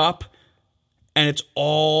opens up, and it's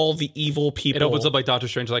all the evil people. It opens up like Doctor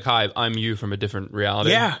Strange, like, "Hi, I'm you from a different reality."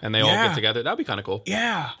 Yeah. And they all get together. That'd be kind of cool.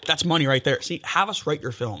 Yeah. That's money right there. See, have us write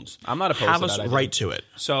your films. I'm not opposed have to us that idea. write to it.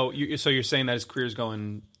 So you're saying that his career's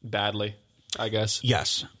going badly, I guess.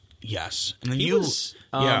 Yes. And then He was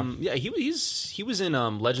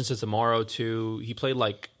in Legends of Tomorrow too. He played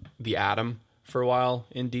like the Atom for a while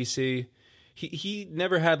in DC. He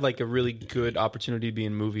never had like a really good opportunity to be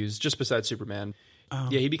in movies, just besides Superman.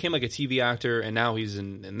 Yeah, he became like a TV actor, and now he's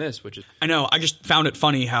in this, which is... I know. I just found it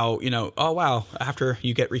funny how, oh, wow, after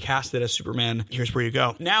you get recasted as Superman, here's where you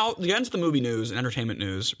go. Now, to get into the movie news and entertainment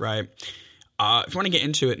news, right? If you want to get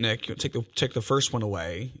into it, Nick, take the first one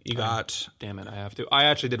away. You got... Damn it, I have to. I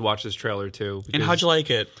actually did watch this trailer, too. And how'd you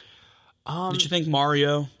like it? Did you think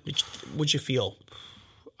Mario? What'd you feel?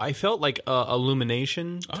 I felt like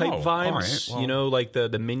Illumination type vibes, all right, well. Like the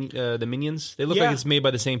Minions. They look like it's made by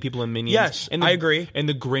the same people in Minions. Yes, and I agree. And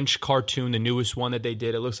the Grinch cartoon, the newest one that they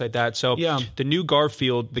did, it looks like that. So the new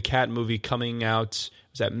Garfield, the cat movie coming out,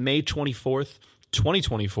 was that May 24th,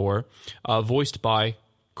 2024, voiced by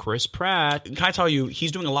Chris Pratt. Can I tell you,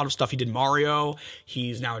 he's doing a lot of stuff. He did Mario.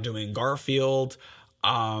 He's now doing Garfield.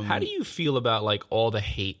 How do you feel about like all the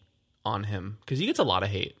hate on him? Because he gets a lot of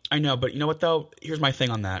hate. I know, but you know what though? Here's my thing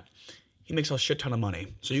on that. He makes a shit ton of money,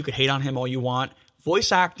 so you could hate on him all you want.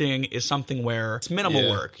 Voice acting is something where it's minimal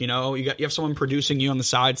work. You have someone producing you on the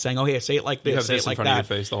side saying, "Oh, hey, say it like this, you have say this it like in front that." of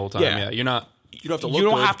your face the whole time. Yeah, you don't have to look. You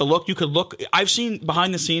don't good. have to look. You could look. I've seen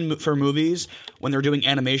behind the scene for movies when they're doing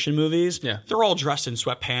animation movies. Yeah. They're all dressed in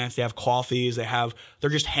sweatpants. They have coffees. They're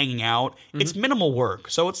just hanging out. Mm-hmm. It's minimal work.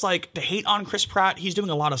 So it's like the hate on Chris Pratt. He's doing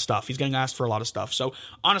a lot of stuff. He's getting asked for a lot of stuff. So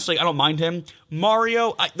honestly, I don't mind him.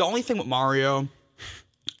 Mario. The only thing with Mario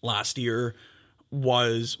last year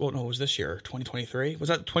was was this year 2023? Was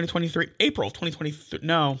that 2023? April 2023?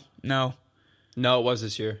 No, it was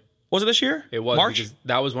this year. Was it this year? It was March? Because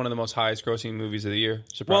that was one of the most highest grossing movies of the year.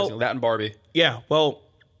 Surprisingly, that and Barbie. Yeah, well,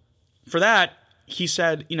 for that, he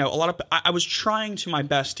said, a lot of... I was trying to my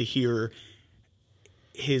best to hear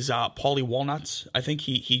his Paulie Walnuts. I think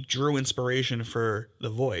he drew inspiration for the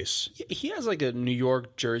voice. He has like a New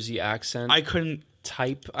York, Jersey accent. I couldn't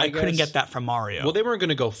get that from Mario. Well, they weren't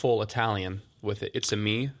going to go full Italian with it. It's a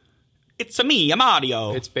me. It's a me, I'm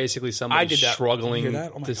Mario. It's basically somebody struggling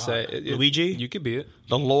to say... Luigi? You could be it.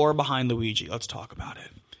 The lore behind Luigi. Let's talk about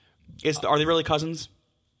it. Are they really cousins?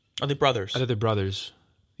 Are they brothers? I thought they're brothers.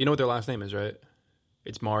 You know what their last name is, right?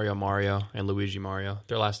 It's Mario, and Luigi Mario.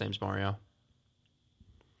 Their last name's Mario.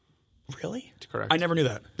 Really? That's correct. I never knew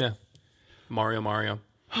that. Yeah. Mario.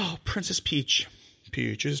 Oh, Princess Peach.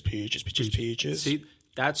 Peaches, peaches, peaches, peaches. See,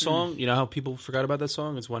 that song, you know how people forgot about that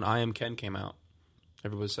song? It's when I Am Ken came out.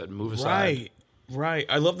 Everybody said, move aside. Right.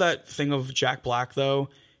 I love that thing of Jack Black, though.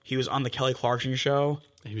 He was on the Kelly Clarkson show.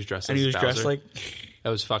 He was dressed and as he was Bowser. dressed like... That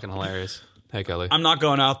was fucking hilarious. Hey, Kelly. I'm not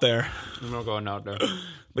going out there. I'm not going out there.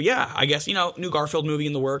 But yeah, I guess, new Garfield movie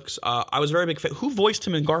in the works. I was a very big fan. Who voiced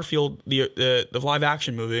him in Garfield, the live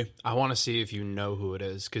action movie? I want to see if you know who it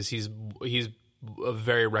is, because he's a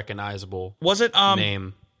very recognizable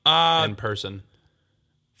name in person.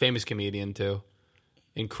 Famous comedian, too.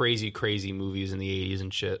 In crazy, crazy movies in the 80s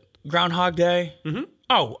and shit. Groundhog Day? Mm-hmm.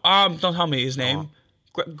 Oh, don't tell me his name.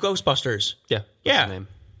 Ghostbusters. Yeah. That's his name.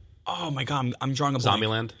 Oh my God, I'm drawing a blank.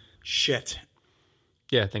 Zombieland. Shit.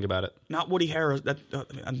 Yeah, think about it. Not Woody Harrelson.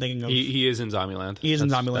 I'm thinking of. He is in Zombieland. He is in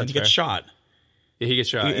Zombieland. He gets shot. Yeah, he gets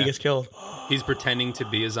shot. He gets killed. He's pretending to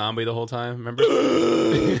be a zombie the whole time. Remember?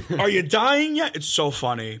 Are you dying yet? It's so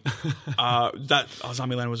funny.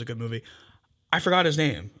 Zombieland was a good movie. I forgot his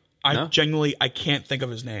name. I genuinely can't think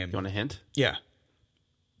of his name. You want a hint? Yeah.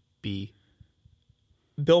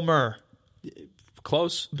 Bill Murray.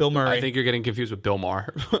 Close. Bill Murray. I think you're getting confused with Bill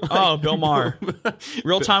Maher. Oh, Bill Maher.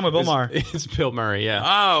 Real Time with Bill Maher. It's Bill Murray, yeah.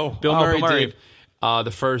 Oh. Bill Murray did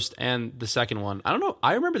the first and the second one. I don't know.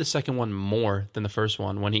 I remember the second one more than the first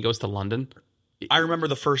one when he goes to London. I remember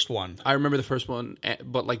the first one. I remember the first one,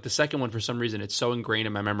 but like the second one, for some reason, it's so ingrained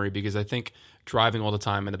in my memory because I think driving all the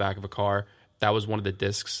time in the back of a car, that was one of the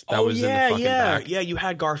discs that was in the fucking back. Yeah, you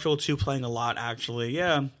had Garfield 2 playing a lot, actually.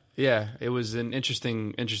 Yeah. Yeah, it was an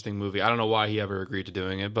interesting movie. I don't know why he ever agreed to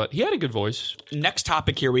doing it, but he had a good voice. Next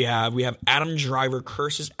topic here we have Adam Driver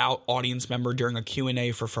curses out audience member during a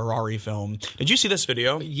Q&A for Ferrari film. Did you see this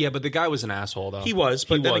video? Yeah, but the guy was an asshole, though. He was,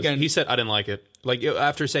 but then again... He said, I didn't like it. Like,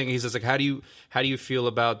 after saying, he says, like, how do you feel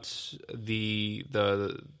about the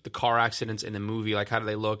car accidents in the movie? Like, how do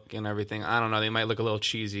they look and everything? I don't know. They might look a little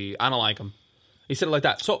cheesy. I don't like them. He said it like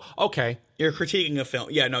that. So, okay. You're critiquing a film.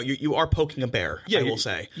 Yeah, no, you are poking a bear, I will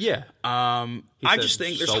say. Yeah. I just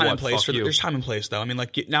think there's time and place. There's time and place, though. I mean,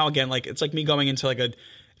 like, now again, like, it's like me going into, like,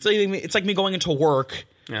 it's like me going into work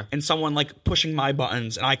and someone, like, pushing my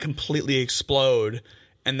buttons and I completely explode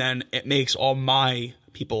and then it makes all my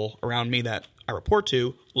people around me that I report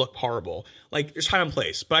to look horrible. Like, there's time and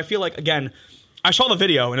place. But I feel like, again... I saw the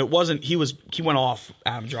video, and it wasn't... He went off,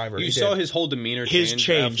 Adam Driver. You saw his whole demeanor change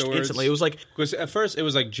changed afterwards. Instantly. It was like... Because at first, it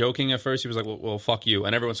was like joking at first. He was like, well, fuck you.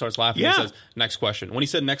 And everyone starts laughing. Yeah. He says, next question. When he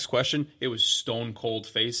said next question, it was stone cold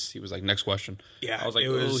face. He was like, next question. Yeah. I was like,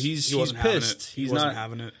 he's pissed. He wasn't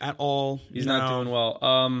having it at all. He's not doing well.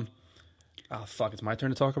 Oh, fuck. It's my turn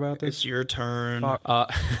to talk about this? It's your turn.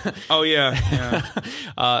 Oh,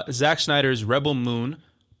 yeah. Zack Snyder's Rebel Moon,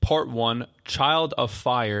 Part 1, Child of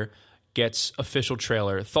Fire... gets official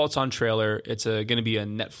trailer. Thoughts on trailer? It's going to be a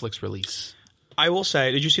Netflix release. I will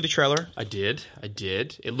say, did you see the trailer? I did.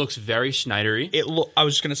 It looks very Snydery. I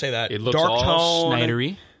was just going to say that. It looks dark all tone,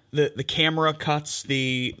 Snydery. The camera cuts,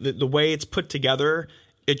 the way it's put together,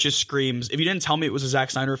 it just screams. If you didn't tell me it was a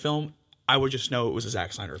Zack Snyder film, I would just know it was a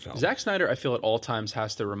Zack Snyder film. Zack Snyder, I feel at all times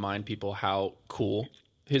has to remind people how cool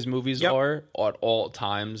his movies are at all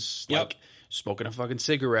times. Like, smoking a fucking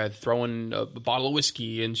cigarette, throwing a bottle of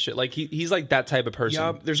whiskey and shit. Like, he's like that type of person.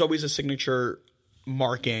 Yeah, there's always a signature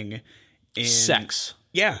marking in... Sex.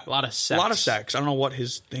 Yeah. A lot of sex. I don't know what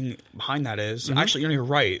his thing behind that is. Mm-hmm. Actually, you're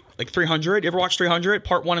right. Like 300. You ever watch 300?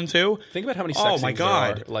 Part 1 and 2? Think about how many sex scenes there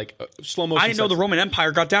are. Like, slow motion I didn't know the Roman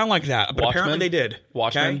Empire got down like that, but apparently they did.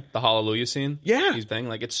 Watchmen, the Hallelujah scene. Yeah. He's thing.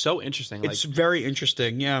 Like, it's so interesting. Like, it's very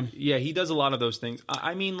interesting, yeah. Yeah, he does a lot of those things.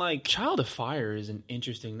 I mean, like, Child of Fire is an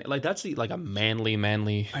interesting... Like, that's like a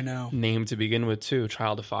manly I know. name to begin with, too.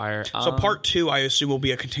 Child of Fire. So Part 2, I assume, will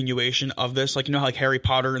be a continuation of this. Like, you know how like Harry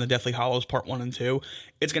Potter and the Deathly Hallows Part 1 and 2?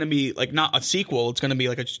 It's going to be, like, not a sequel. It's going to be,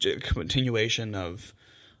 like, a continuation of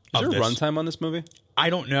Is there a this. runtime on this movie? I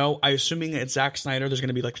don't know. I assuming it's Zack Snyder. There's going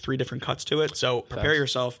to be, like, 3 different cuts to it. So prepare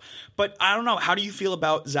yourself. But I don't know. How do you feel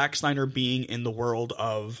about Zack Snyder being in the world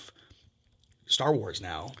of Star Wars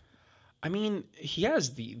now? I mean, he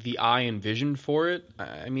has the eye and vision for it.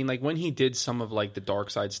 I mean, like, when he did some of, like, the dark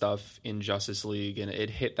side stuff in Justice League and it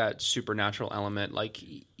hit that supernatural element, like,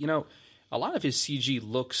 you know... A lot of his CG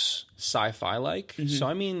looks sci-fi-like, so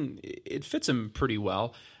I mean, it fits him pretty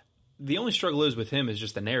well. The only struggle is with him is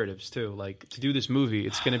just the narratives, too. Like, to do this movie,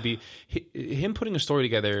 it's going to be... Him putting a story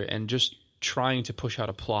together and just trying to push out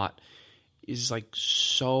a plot is, like,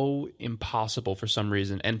 so impossible for some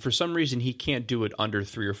reason. And for some reason, he can't do it under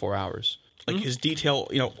 3 or 4 hours. Like, his detail,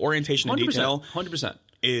 orientation and detail...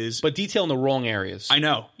 100%. But detail in the wrong areas. I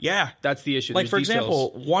know, yeah. That's the issue. Like, for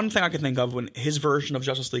example, one thing I could think of when his version of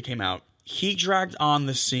Justice League came out, he dragged on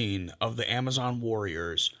the scene of the Amazon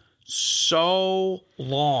warriors so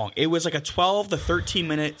long. It was like a 12 to 13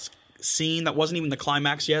 minutes scene that wasn't even the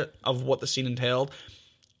climax yet of what the scene entailed.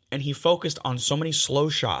 And he focused on so many slow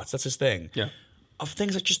shots. That's his thing. Yeah. Of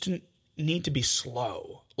things that just didn't need to be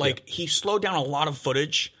slow. Like, he slowed down a lot of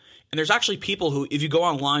footage. And there's actually people who, if you go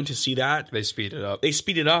online to see that, they speed it up. They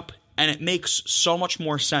speed it up. And it makes so much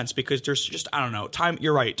more sense because there's just, I don't know, time.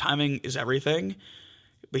 You're right. Timing is everything.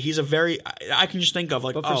 But he's a very, I can just think of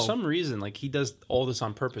like, but for some reason, like he does all this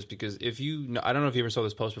on purpose because if you, I don't know if you ever saw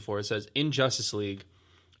this post before. It says in Justice League,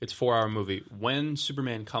 it's a 4-hour movie. When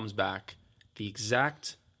Superman comes back, the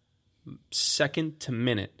exact second to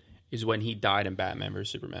minute is when he died in Batman vs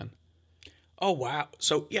Superman. Oh wow!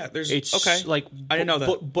 So yeah, it's okay. Like I didn't know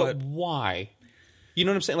that, but why? You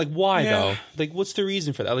know what I'm saying? Like why though? Like what's the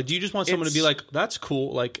reason for that? Like do you just want someone to be like, that's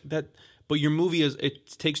cool, like that? But your movie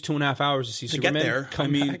it takes 2.5 hours to see Superman get there.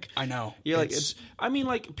 come back. I know. Yeah, like it's. I mean,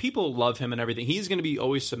 like people love him and everything. He's going to be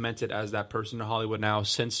always cemented as that person in Hollywood now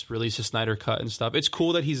since release of Snyder Cut and stuff. It's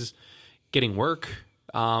cool that he's getting work.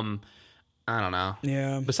 I don't know.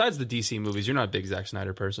 Yeah. Besides the DC movies, you're not a big Zack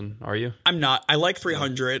Snyder person, are you? I'm not. I like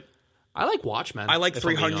 300. I like Watchmen. I like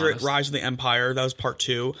 300. Rise of the Empire. That was part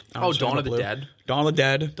 2. Oh, Dawn of the Dead. Dawn of the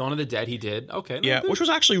Dead. Dawn of the Dead. He did. Okay. Yeah, which was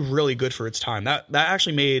actually really good for its time. That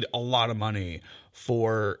actually made a lot of money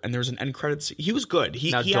for. And there was an end credits. He was good.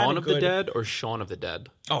 He Dawn of the Dead or Shaun of the Dead?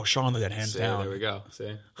 Oh, Shaun of the Dead, hands down. There we go.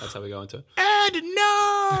 See, that's how we go into it. Ed,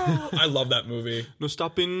 no. I love that movie. No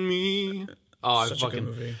stopping me. Oh, Such a good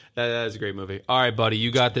movie. That is a great movie. All right, buddy,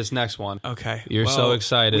 you got this next one. Okay. You're so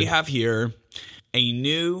excited. We have here a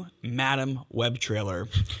new Madam Web trailer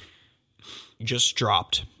just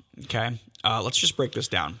dropped. Okay. Let's just break this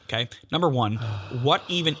down. Okay. Number 1, what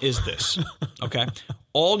even is this? Okay.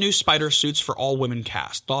 All new spider suits for all women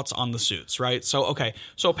cast. Thoughts on the suits, right? So, okay.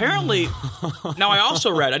 So apparently, now I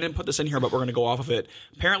also read, I didn't put this in here, but we're going to go off of it.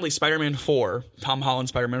 Apparently, Spider-Man 4, Tom Holland's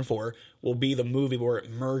Spider-Man 4, will be the movie where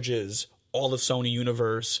it merges all the Sony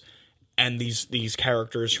universe and these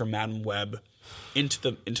characters from Madam Web into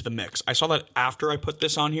the mix. I saw that after I put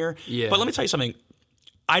this on here. Yeah. But let me tell you something.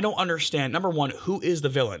 I don't understand. Number 1, who is the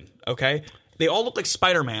villain? Okay. They all look like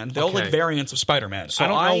Spider-Man. They all look variants of Spider-Man. So I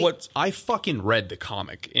don't know what. I fucking read the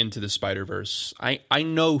comic Into the Spider-Verse. I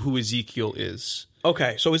know who Ezekiel is.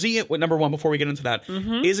 Okay. So is he, number 1, before we get into that,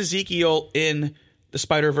 is Ezekiel in the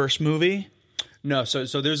Spider-Verse movie? No,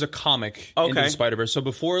 so there's a comic Into the Spider-Verse. So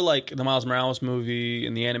before like the Miles Morales movie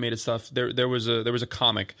and the animated stuff, there was a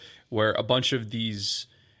comic where a bunch of these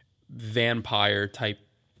vampire type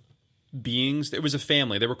beings, it was a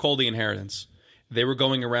family. They were called the Inheritance. They were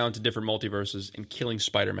going around to different multiverses and killing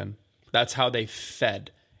Spider-Man. That's how they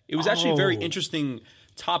fed. It was actually a very interesting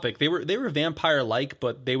topic. They were vampire-like,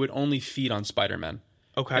 but they would only feed on Spider-Man.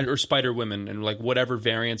 Okay. Or Spider-Women and like whatever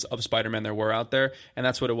variants of Spider-Man there were out there. And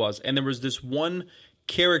that's what it was. And there was this one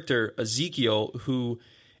character, Ezekiel, who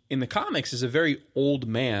in the comics is a very old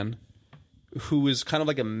man who is kind of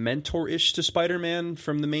like a mentor-ish to Spider-Man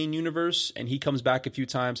from the main universe. And he comes back a few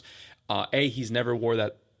times. He's never wore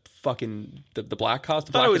that fucking the black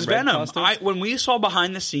costume. I thought it was Venom. When we saw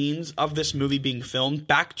behind the scenes of this movie being filmed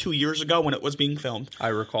back 2 years ago when it was being filmed, I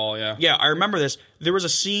recall. Yeah, I remember this. There was a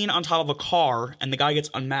scene on top of a car and the guy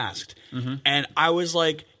gets unmasked, and I was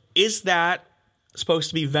like, "Is that supposed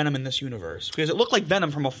to be Venom in this universe?" Because it looked like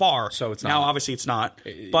Venom from afar. So it's not. Now, obviously, it's not.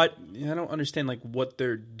 But I don't understand like what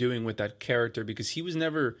they're doing with that character because he was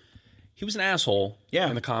never. He was an asshole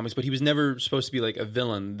in the comics, but he was never supposed to be like a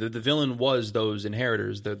villain. The villain was those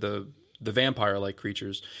inheritors, the vampire-like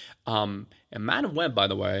creatures. And Madam Web, by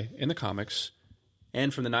the way, in the comics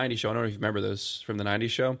and from the 90s show, I don't know if you remember this, from the 90s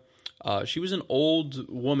show, she was an old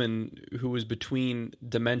woman who was between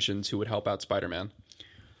dimensions who would help out Spider-Man.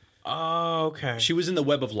 Oh, okay. She was in the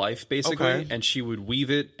web of life, basically, and she would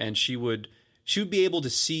weave it, and she would be able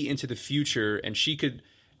to see into the future, and she could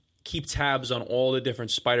keep tabs on all the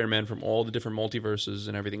different Spider-Men from all the different multiverses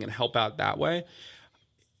and everything and help out that way.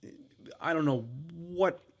 I don't know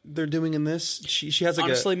what they're doing in this. She has like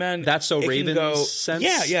honestly, man, That's So Raven sense.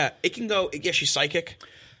 Yeah. It can go. Yeah, she's psychic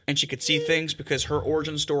and she could see things because her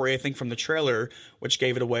origin story, I think from the trailer, which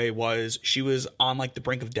gave it away, was she was on like the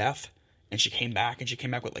brink of death and she came back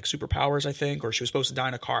with like superpowers, I think, or she was supposed to die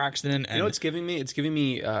in a car accident. And you know, it's giving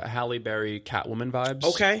me Halle Berry Catwoman vibes.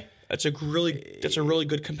 Okay. That's a really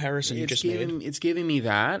good comparison you just made. It's giving me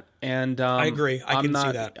that, and I agree. I can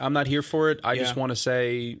see that. I'm not here for it. I just want to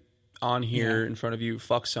say on here in front of you,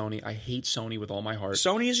 fuck Sony. I hate Sony with all my heart.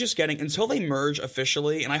 Sony is just getting until they merge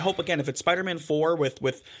officially, and I hope again if it's Spider-Man 4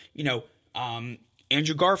 with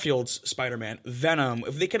Andrew Garfield's Spider-Man, Venom,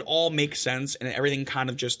 if they could all make sense and everything kind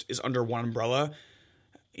of just is under one umbrella,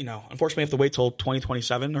 you know, unfortunately, we have to wait till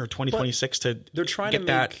 2027 or 2026 to get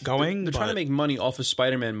that going. They're trying to make money off of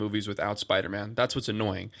Spider-Man movies without Spider-Man. That's what's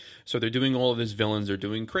annoying. So they're doing all of his villains. They're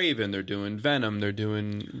doing Kraven. They're doing Venom. They're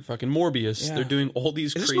doing fucking Morbius. Yeah. They're doing all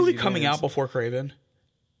these crazy Is this movie coming villains. out before Kraven?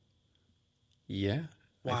 Yeah.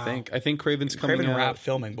 Wow. I think Kraven's coming Kraven out. wrapped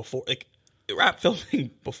filming before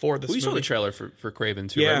this We movie. saw the trailer for Kraven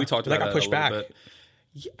too, Yeah, right? We talked about that got pushed a little back. bit.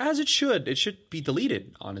 Yeah, as it should. It should be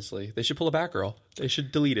deleted, honestly. They should pull a Batgirl. They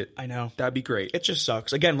should delete it. I know. That'd be great. It just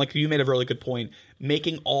sucks. Again, like you made a really good point,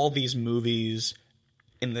 making all these movies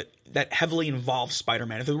that heavily involve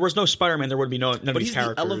Spider-Man. If there was no Spider-Man, there would be none of these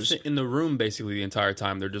characters. But he's the elephant in the room basically the entire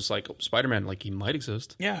time. They're just like, Spider-Man, like, he might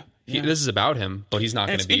exist. Yeah. This is about him, but he's not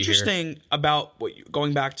going to be here. It's interesting about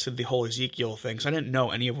going back to the whole Ezekiel thing, because I didn't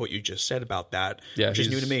know any of what you just said about that, which is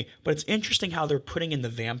new to me. But it's interesting how they're putting in the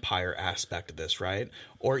vampire aspect of this, right?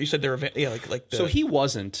 Or you said they were, So he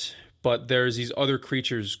wasn't, but there's these other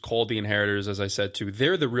creatures called the Inheritors, as I said too.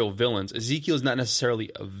 They're the real villains. Ezekiel's not necessarily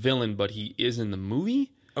a villain, but he is in the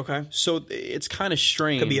movie. Okay. So it's kind of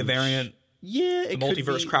strange. Could be a variant. Yeah, the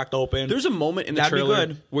multiverse cracked open. There's a moment in the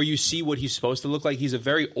trailer where you see what he's supposed to look like. He's a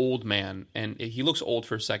very old man, and he looks old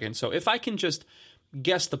for a second. So if I can just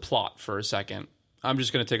guess the plot for a second, I'm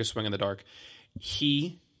just going to take a swing in the dark.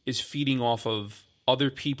 He is feeding off of other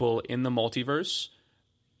people in the multiverse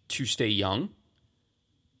to stay young,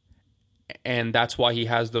 and that's why he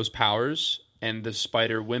has those powers. And the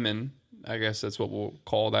Spider Women, I guess that's what we'll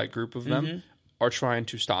call that group of them, are trying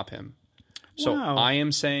to stop him. So I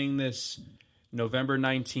am saying this November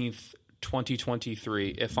 19th, 2023.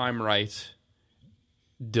 If I'm right,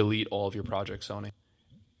 delete all of your projects, Sony.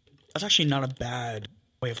 That's actually not a bad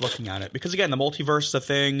way of looking at it. Because, again, the multiverse is a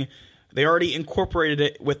thing. They already incorporated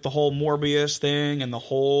it with the whole Morbius thing and the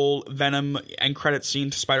whole Venom end credit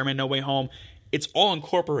scene to Spider-Man No Way Home. It's all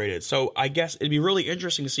incorporated. So I guess it'd be really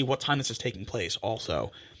interesting to see what time this is taking place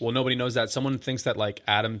also. Well, nobody knows that. Someone thinks that, like,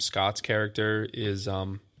 Adam Scott's character is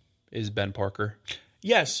Ben Parker.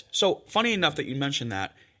 Yes. So funny enough that you mentioned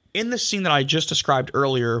that. In the scene that I just described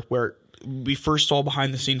earlier where we first saw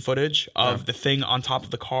behind the scene footage of the thing on top of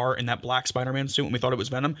the car in that black Spider-Man suit when we thought it was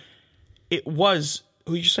Venom, it was,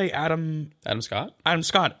 who did you say, Adam Scott? Adam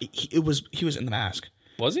Scott. He was in the mask.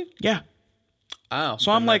 Was he? Yeah. Oh.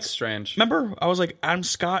 So I'm like, strange. Remember, I was like, Adam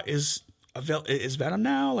Scott is Venom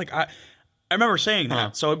now? Like I remember saying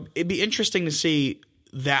that. So it'd be interesting to see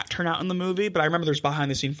that turn out in the movie, but I remember there's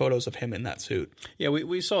behind the scene photos of him in that suit. Yeah,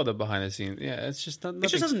 we saw the behind the scenes. Yeah, it's just nothing. It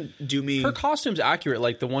just doesn't do me. Her costume's accurate,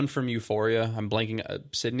 like the one from Euphoria. I'm blanking.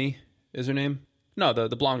 Sydney is her name? No,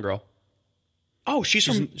 the blonde girl. Oh, she's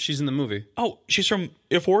in the movie. Oh, she's from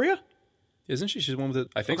Euphoria? Isn't she? She's the one with it.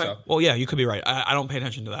 I think so. Well, yeah, you could be right. I don't pay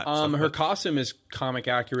attention to that. Her costume is comic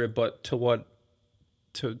accurate, but to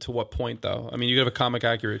what point though? I mean, you have a comic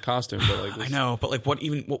accurate costume, but like I know, but like what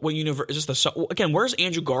universe is this? Again, where's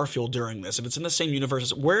Andrew Garfield during this? If it's in the same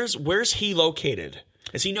universe, where's he located?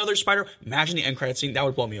 Does he know there's Spider? Imagine the end credit scene. That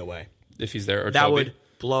would blow me away. If he's there, or that Toby. Would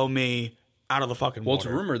blow me out of the fucking water.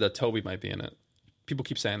 Well, it's rumored that Toby might be in it. People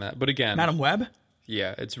keep saying that, but again, Madam Web.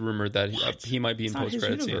 Yeah, it's rumored that he might be in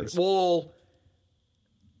post-credit scenes. Well,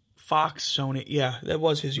 Fox, Sony, yeah, that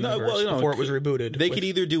was his universe before it was rebooted. They could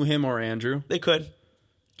either do him or Andrew. They could.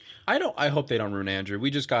 I hope they don't ruin Andrew.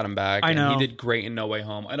 We just got him back. I know. And he did great in No Way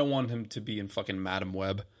Home. I don't want him to be in fucking Madam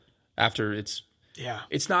Web after it's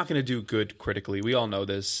not going to do good critically. We all know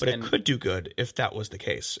this. But it could do good if that was the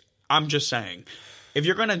case. I'm just saying, if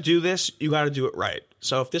you're going to do this, you got to do it right.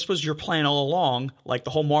 So if this was your plan all along, like the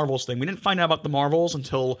whole Marvels thing, we didn't find out about the Marvels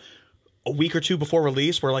until a week or two before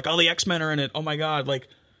release. We're like, oh, the X-Men are in it. Oh my God. Like,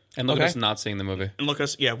 and look at us not seeing the movie. And look at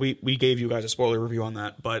us. Yeah, we gave you guys a spoiler review on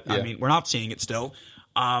that. But I mean, we're not seeing it still.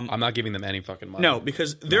 I'm not giving them any fucking money. No,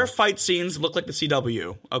 because their fight scenes look like the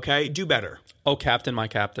CW. Okay? Do better. Oh, Captain, my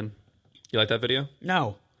Captain. You like that video?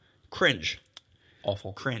 No. Cringe.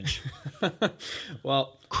 Awful. Cringe.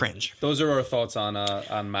 Well, cringe. Those are our thoughts on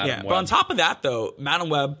Madam Web. But on top of that, though, Madam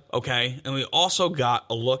Web, okay, and we also got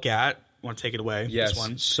a look at. Want to take it away? Yes. This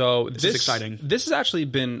one. So this is exciting. This has actually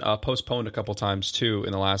been postponed a couple times too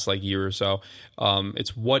in the last year or so.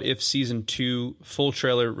 It's What If Season 2 full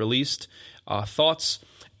trailer released. Thoughts.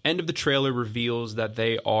 End of the trailer reveals that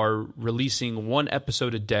they are releasing one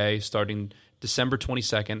episode a day starting December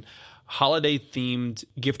 22nd. Holiday-themed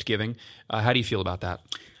gift giving. How do you feel about that?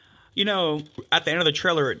 You know, at the end of the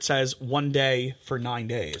trailer, it says 1 day for 9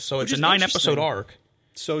 days. So it's a 9-episode arc.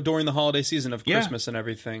 So during the holiday season of Christmas and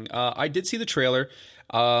everything. I did see the trailer.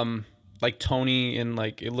 Like Tony and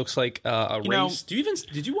it looks like a race.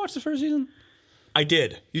 Did you watch the first season? I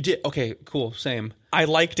did. You did? Okay, cool. Same. I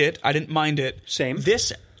liked it. I didn't mind it. Same.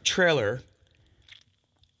 This trailer,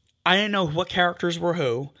 I didn't know what characters were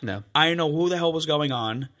who. No. I didn't know who the hell was going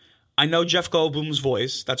on. I know Jeff Goldblum's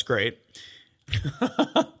voice. That's great.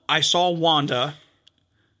 I saw Wanda.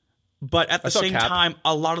 But at the same time,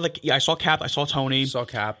 a lot of the... Yeah, I saw Cap. I saw Tony. Saw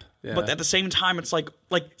Cap. Yeah. But at the same time, it's like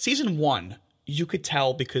season 1, you could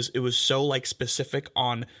tell because it was so like specific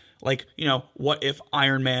on like, you know, what if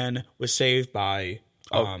Iron Man was saved by...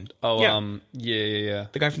 The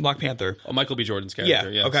guy from Black Panther. Oh, Michael B. Jordan's character.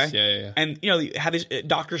 Yeah, Yes. okay. Yeah. And, you know, you have these...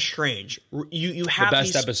 Doctor Strange. You have the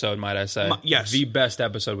best episode, might I say. Yes. The best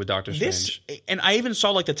episode with Doctor Strange. And I even saw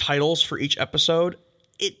like the titles for each episode.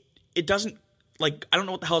 It doesn't... Like, I don't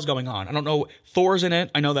know what the hell is going on. I don't know. Thor's in it.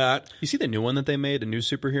 I know that. You see the new one that they made? A new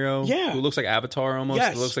superhero? Yeah. Who looks like Avatar almost?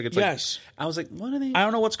 Yes. It looks like it's yes. I was like, what are they? I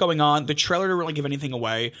don't know what's going on. The trailer didn't really give anything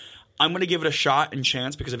away. I'm going to give it a shot and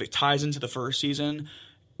chance because if it ties into the first season,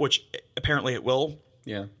 which apparently it will.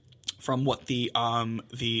 Yeah. From what what's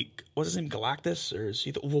his name, Galactus? Or is he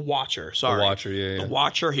the Watcher? Sorry. The Watcher, yeah. The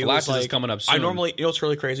Watcher, he Galactus was like... is coming up soon. I normally... You know what's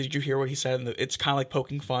really crazy? Did you hear what he said? It's kind of like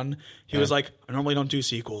poking fun. He was like, I normally don't do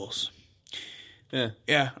sequels. Yeah.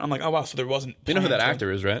 Yeah. I'm like, oh, wow. So there wasn't... You know who that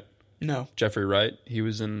actor is, right? No. Jeffrey Wright. He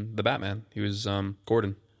was in The Batman. He was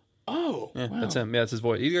Gordon. Oh, yeah, wow. That's him. Yeah, that's his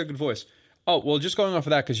voice. He's got a good voice. Oh, well, just going off of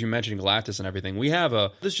that, because you mentioned Galactus and everything, we have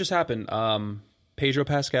this just happened. Pedro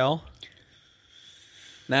Pascal.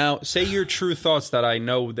 Now, say your true thoughts that I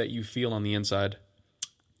know that you feel on the inside.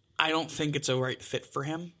 I don't think it's a right fit for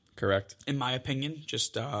him. Correct. In my opinion.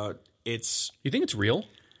 Just, it's... You think it's real?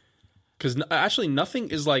 Because actually nothing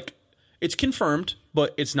is like... It's confirmed,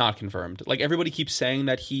 but it's not confirmed. Like, everybody keeps saying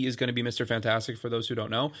that he is going to be Mr. Fantastic, for those who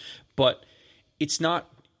don't know. But it's not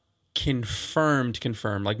confirmed.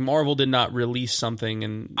 Like, Marvel did not release something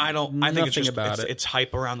and I think it's just it's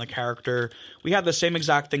hype around the character. We had the same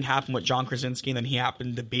exact thing happen with John Krasinski, and then he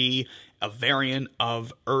happened to be a variant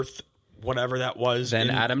of Earth, whatever that was.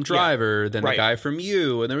 Then Adam Driver, then the guy from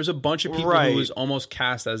You, and there was a bunch of people who was almost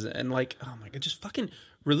cast as... And, like, oh my God, just fucking...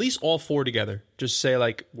 Release all 4 together. Just say,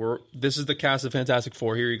 like, this is the cast of Fantastic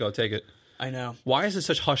Four. Here you go. Take it. I know. Why is it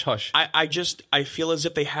such hush-hush? I feel as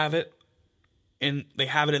if they have it in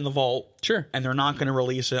the vault. Sure. And they're not going to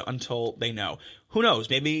release it until they know. Who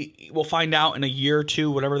knows? Maybe we'll find out in a year or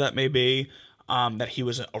two, whatever that may be, that he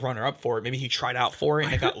was a runner-up for it. Maybe he tried out for it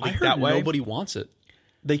and it got leaked that way. Nobody wants it.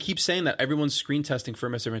 They keep saying that everyone's screen testing for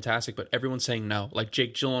Mr. Fantastic, but everyone's saying no. Like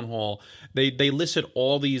Jake Gyllenhaal, they listed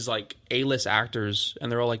all these like A-list actors,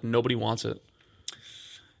 and they're all like, nobody wants it.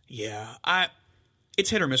 Yeah,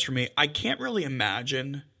 it's hit or miss for me. I can't really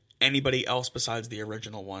imagine anybody else besides the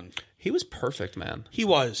original one. He was perfect, man. He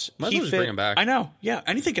was. Might as well just bring him back. I know. Yeah,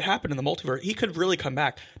 anything could happen in the multiverse. He could really come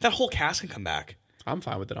back. That whole cast can come back. I'm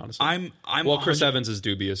fine with it, honestly. Well, Chris Evans is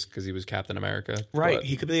dubious because he was Captain America. Right.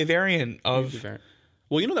 He could be a variant of...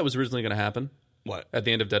 Well, you know that was originally going to happen? What? At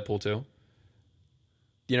the end of Deadpool 2.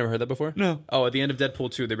 You never heard that before? No. Oh, at the end of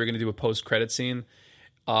Deadpool 2, they were going to do a post-credit scene.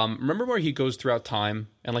 Remember where he goes throughout time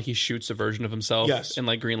and like he shoots a version of himself in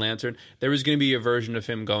like Green Lantern? There was going to be a version of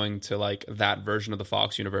him going to like that version of the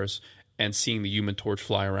Fox universe and seeing the Human Torch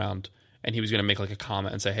fly around. And he was going to make like a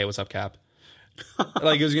comment and say, hey, what's up, Cap?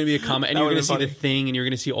 Like it was going to be a comment, and you were going to see the Thing, and you're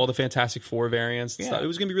going to see all the Fantastic Four variants. And stuff. It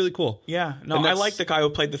was going to be really cool. Yeah, no, I like the guy who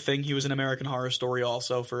played the Thing. He was in American Horror Story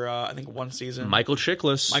also for I think one season. Michael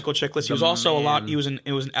Chiklis. He was also a lot. He was in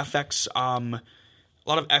FX. A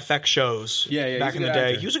lot of FX shows. Back in the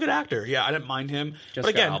day, he was a good actor. Yeah, I didn't mind him. Jessica but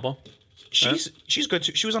again, Alba. she's good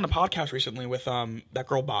too. She was on the podcast recently with that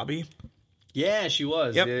girl Bobby. Yeah, she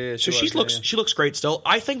was. Yep. Yeah, she looks great still.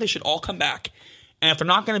 I think they should all come back, and if they're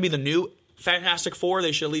not going to be the new Fantastic Four,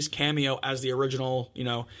 they should at least cameo as the original,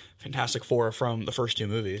 Fantastic Four from the first 2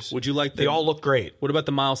 movies. Would you like They all look great. What about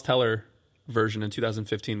the Miles Teller version in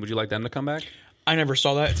 2015? Would you like them to come back? I never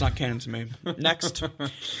saw that. It's not canon to me. Next.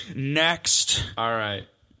 All right.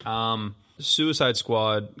 Suicide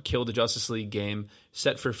Squad Kill the Justice League game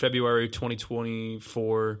set for February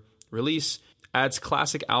 2024 release adds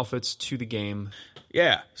classic outfits to the game.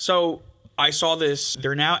 Yeah. So I saw this.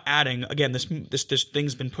 They're now adding again. This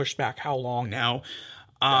thing's been pushed back. How long now?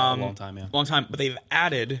 A long time, yeah. Long time. But they've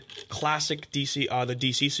added classic DC, the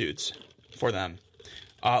DC suits for them.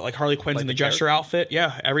 Like Harley Quinn's in the gesture outfit.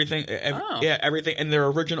 Yeah, everything. Yeah, everything. And their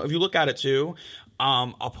original. If you look at it too,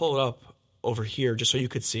 I'll pull it up over here just so you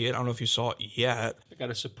could see it. I don't know if you saw it yet. I got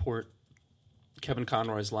to support Kevin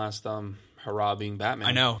Conroy's last hurrah being Batman.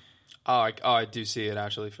 I know. I do see it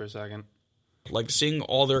actually for a second. Like seeing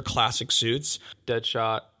all their classic suits.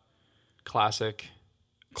 Deadshot, classic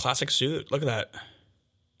suit. Look at that.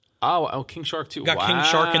 Oh, King Shark too. Got King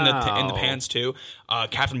Shark in the pants too.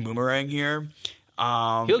 Captain Boomerang here. They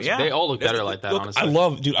all look better like that.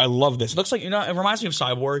 Honestly, I love this. It looks like, it reminds me of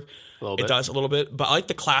Cyborg. A little bit. It does a little bit, but I like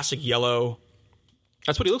the classic yellow.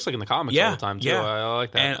 That's what he looks like in the comics all the time too. Yeah. I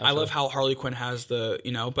like that. And I love how Harley Quinn has the,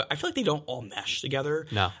 but I feel like they don't all mesh together.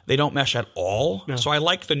 No. They don't mesh at all. No. So I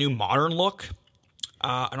like the new modern look.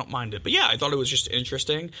 I don't mind it. But yeah, I thought it was just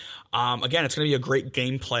interesting. Again, it's going to be a great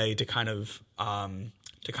gameplay to kind of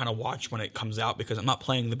watch when it comes out, because I'm not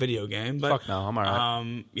playing the video game. But, fuck no, I'm all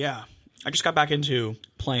right. Yeah. I just got back into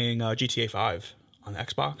playing GTA 5 on the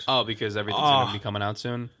Xbox. Oh, because everything's going to be coming out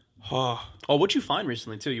soon? What'd you find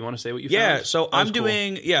recently, too? You want to say what you found? Yeah, so I'm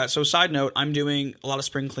doing... Cool. Yeah, so side note, I'm doing a lot of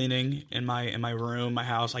spring cleaning in my room, my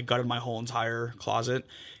house. I gutted my whole entire closet,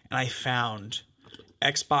 and I found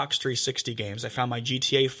Xbox 360 games. I found my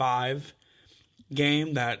GTA 5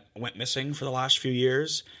 game that went missing for the last few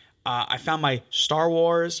years. I found my Star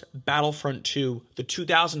Wars Battlefront 2, the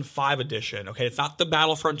 2005 edition. Okay, it's not the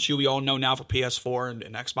Battlefront 2 we all know now for PS4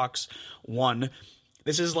 and Xbox One.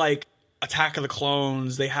 This is like Attack of the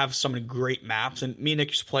Clones. They have so many great maps, and me and Nick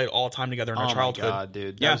used to play it all the time together in our childhood. Oh my god,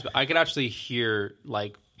 dude! I could actually hear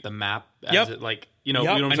like the map as it, like you know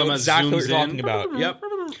what I'm talking about. Exactly what you're talking about. Yep.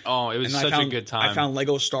 Oh, it was such a good time. I found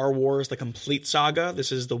Lego Star Wars: The Complete Saga.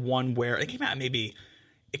 This is the one where it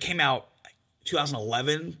came out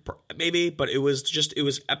 2011 maybe, but it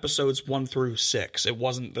was episodes 1 through 6. It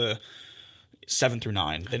wasn't the 7 through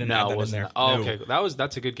 9. They didn't have that in there. Okay,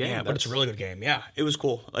 that's a good game. Yeah, but it's a really good game. Yeah, it was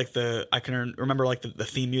cool. Like I can remember like the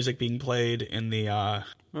theme music being played in the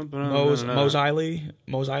Mos Eisley.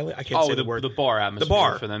 I can't say the word. The bar atmosphere. The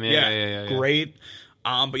bar for them. Yeah. Great.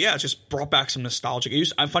 But yeah, it just brought back some nostalgia.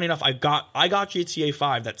 I'm funny enough. I got GTA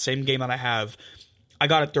 5, that same game that I have. I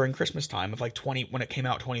got it during Christmas time of like when it came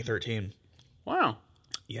out 2013. Wow.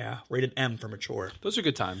 Yeah, rated M for mature. Those are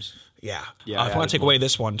good times. Yeah. If I want to take away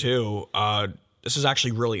this one too, this is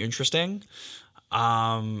actually really interesting. You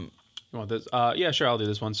want this? Yeah, sure, I'll do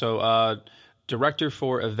this one. So, director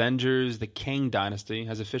for Avengers: The Kang Dynasty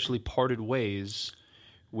has officially parted ways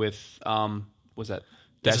with what's that?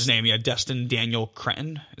 That's his name. Yeah, Destin Daniel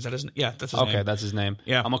Cretton. Is that his name? Yeah, that's his name. Okay, that's his name.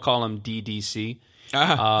 Yeah, I'm gonna call him DDC.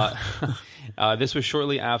 This was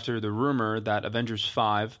shortly after the rumor that Avengers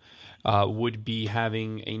 5 would be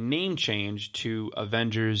having a name change to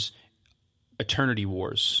Avengers Eternity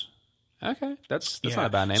Wars. Okay, that's not a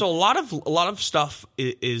bad name. So a lot of stuff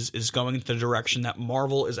is going into the direction that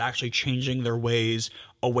Marvel is actually changing their ways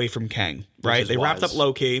away from Kang. Right? They wrapped up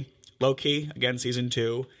Loki. Again, season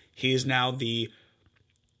 2. He is now the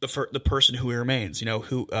person who remains.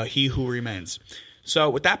 He who remains. So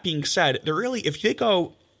with that being said, they're really, if they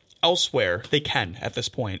go elsewhere, they can at this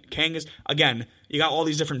point. Kang is, again, you got all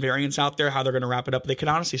these different variants out there, how they're going to wrap it up. They could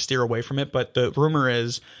honestly steer away from it, but the rumor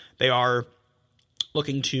is they are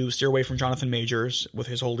looking to steer away from Jonathan Majors with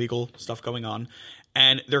his whole legal stuff going on,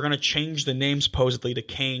 and they're going to change the name supposedly to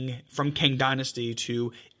Kang, from Kang Dynasty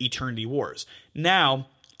to Eternity Wars. Now,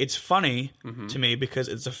 it's funny to me because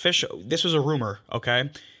it's official. This was a rumor,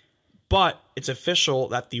 okay? But it's official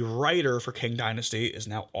that the writer for Kang Dynasty is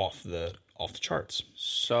now off the charts.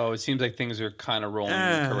 So it seems like things are kind of rolling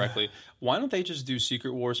correctly. Why don't they just do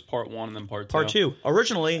Secret Wars Part 1 and then Part 2? Part 2.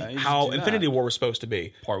 Originally, how Infinity War was supposed to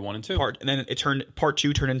be. Part 1 and 2. And then Part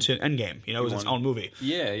 2 turned into Endgame. It was its own movie.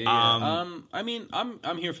 Yeah. I mean,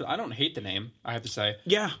 I'm here for. I don't hate the name, I have to say.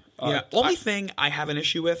 Yeah. Only thing I have an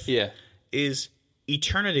issue with is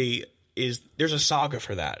Eternity there's a saga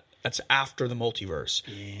for that. That's after the multiverse.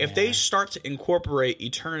 Yeah. If they start to incorporate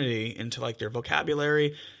Eternity into like their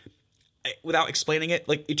vocabulary without explaining it,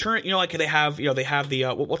 like Eternity, like they have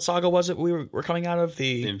the what saga was it we're coming out of?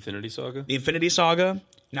 The Infinity Saga. The Infinity Saga.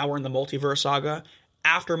 Now we're in the multiverse saga.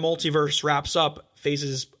 After multiverse wraps up,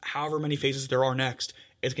 however many phases there are next,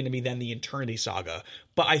 it's going to be then the Eternity Saga.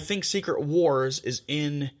 But I think Secret Wars is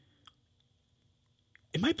in.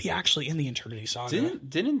 It might be actually in the Eternity Saga.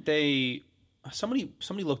 Didn't they? Somebody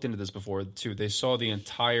looked into this before too. They saw the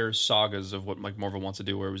entire sagas of what like Marvel wants to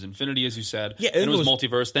do, where it was Infinity, as you said. Yeah, then it was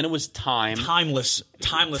multiverse. Then it was timeless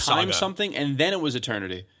saga. Something, and then it was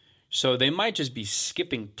Eternity. So they might just be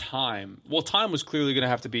skipping time. Well, time was clearly going to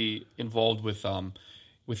have to be involved with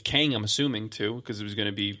Kang, I'm assuming too, because it was going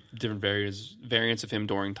to be different variants of him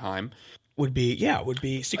during time. Would be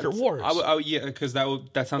Secret Wars. Because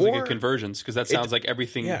that sounds like a convergence. Because that sounds like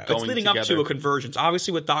everything going together. It's leading up to a convergence.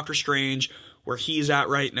 Obviously, with Doctor Strange, where he's at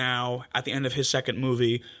right now, at the end of his second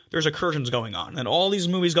movie, there's incursions going on, and all these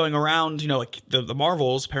movies going around. Like the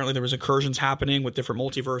Marvels. Apparently, there was incursions happening with different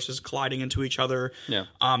multiverses colliding into each other. Yeah.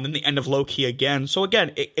 Then the end of Loki again. So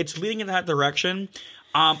again, it's leading in that direction.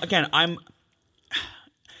 Again,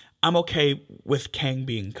 I'm okay with Kang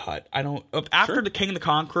being cut. I don't. After the King the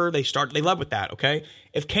Conqueror, they led with that. Okay,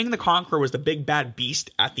 if King the Conqueror was the big bad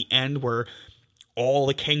beast at the end, where all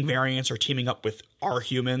the Kang variants are teaming up with our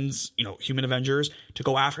humans, human Avengers, to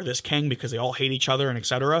go after this Kang because they all hate each other and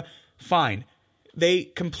etc. Fine. They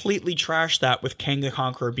completely trashed that with Kang the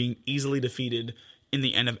Conqueror being easily defeated in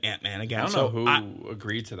the end of Ant-Man again. I don't know who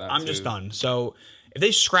agreed to that. I'm just done. So if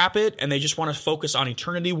they scrap it and they just want to focus on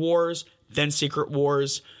Eternity Wars, then Secret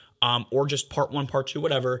Wars, or just Part 1, Part 2,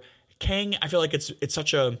 whatever, Kang, I feel like it's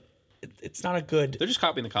such a... It's not a good... They're just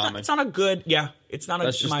copying the comic. It's not a good... Yeah, it's not a...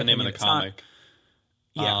 That's just the name of the comic.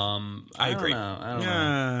 I agree. I don't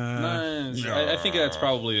know. No. I think that's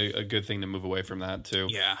probably a good thing to move away from that too.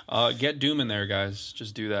 Yeah. Get Doom in there, guys.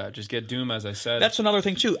 Just do that. Just get Doom, as I said. That's another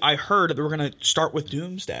thing too. I heard that we're going to start with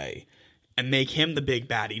Doomsday and make him the big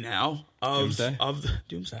baddie now of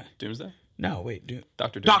Doomsday. Doomsday? No, wait.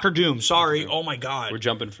 Doctor Doom. Doctor Doom. Sorry. Oh my God. We're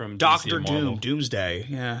jumping from Doctor DC to Marvel. Doom. Doomsday.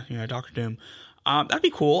 Yeah. Doctor Doom. That'd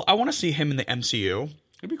be cool. I want to see him in the MCU.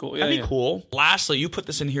 It'd be cool. That'd be cool. Lastly, you put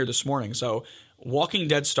this in here this morning. So, Walking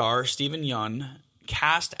Dead star Stephen Yeun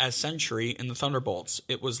cast as Sentry in the Thunderbolts.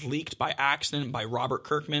 It was leaked by accident by Robert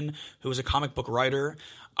Kirkman, who is a comic book writer.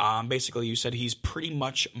 Basically, you said he's pretty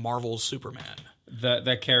much Marvel's Superman.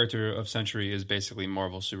 That character of Sentry is basically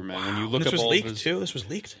Marvel's Superman. Wow. When you look this up was all leaked of his, too. This was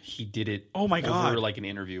leaked. He did it. Oh my God! Over like an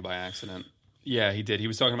interview by accident. Yeah, he did. He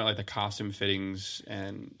was talking about like the costume fittings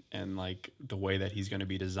and like the way that he's going to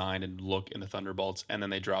be designed and look in the Thunderbolts, and then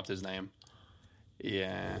they dropped his name.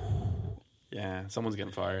 Yeah, someone's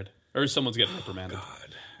getting fired. Or someone's getting reprimanded.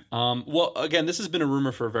 God. Well, again, this has been a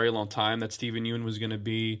rumor for a very long time that Stephen Yeun was going to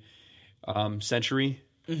be Sentry.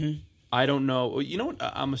 Mm-hmm. I don't know. You know what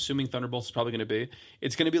I'm assuming Thunderbolts is probably going to be?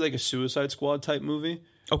 It's going to be like a Suicide Squad type movie.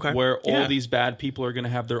 Okay. Where all these bad people are going to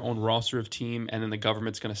have their own roster of team, and then the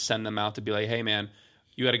government's going to send them out to be like, hey, man,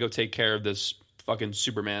 you got to go take care of this fucking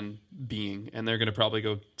Superman being. And they're going to probably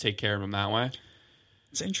go take care of him that way.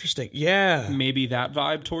 It's interesting. Yeah. Maybe that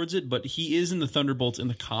vibe towards it, but he is in the Thunderbolts in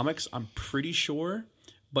the comics, I'm pretty sure.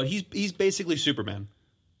 But he's basically Superman.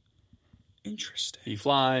 Interesting. He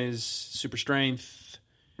flies, super strength.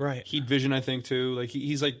 Right. Heat vision, I think, too. Like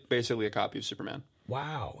he's like basically a copy of Superman.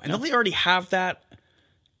 Wow. And don't they already have that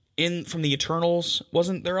from the Eternals?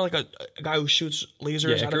 Wasn't there like a guy who shoots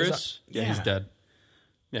lasers out of his... Yeah, he's dead.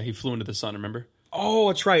 Yeah, he flew into the sun, remember? Oh,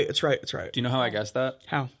 it's right. Do you know how I guessed that?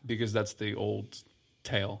 How? Because that's the old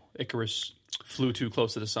tale. Icarus flew too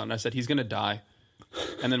close to the sun. I said, he's going to die.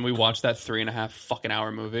 And then we watched that 3.5 fucking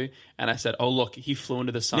hour movie, and I said, oh, look, he flew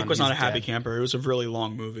into the sun. Nick was not a happy camper. It was a really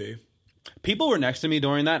long movie. People were next to me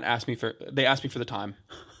during that and asked me for the time.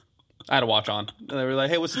 I had a watch on. And they were like,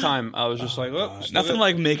 hey, what's the time? I was just like, oh, nothing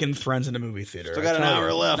like making friends in a movie theater. Still got an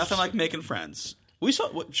hour left. Nothing like making friends. We saw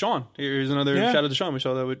Sean. Here's another shout out to Sean. We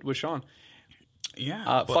saw that with Sean.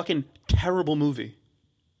 Yeah. Fucking terrible movie.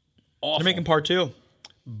 Awful. They're making part 2.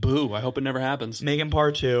 Boo. I hope it never happens. Making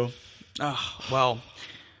part 2. Oh, well,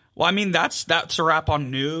 I mean, that's a wrap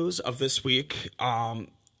on news of this week.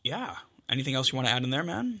 Yeah. Anything else you want to add in there,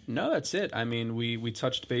 man? No, that's it. I mean, we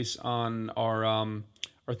touched base on our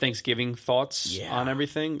Thanksgiving thoughts on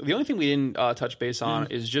everything. The only thing we didn't touch base on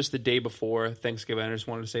is just the day before Thanksgiving. I just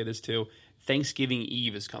wanted to say this too. Thanksgiving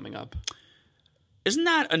Eve is coming up. Isn't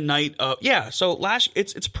that a night of... Yeah, so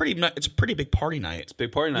it's a pretty big party night. It's a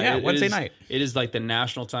big party night. Yeah, Wednesday night. It is like the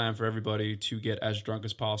national time for everybody to get as drunk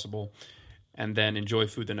as possible and then enjoy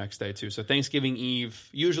food the next day too. So Thanksgiving Eve,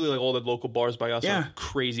 usually like all the local bars by us are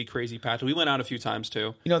crazy, crazy packed. We went out a few times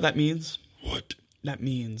too. You know what that means? What? That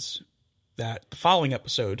means that the following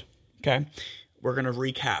episode, okay, we're going to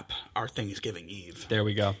recap our Thanksgiving Eve. There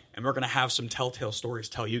we go. And we're going to have some telltale stories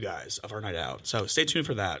to tell you guys of our night out. So stay tuned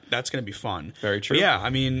for that. That's going to be fun. Very true. But yeah, I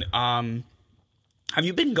mean, have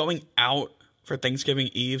you been going out for Thanksgiving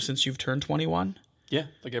Eve since you've turned 21? Yeah,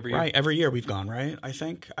 like every year. Right, every year we've gone, right? I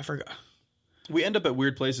think. I forgot. We end up at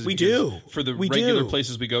weird places. We do. For the regular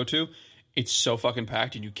places we go to, it's so fucking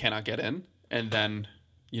packed and you cannot get in. And then,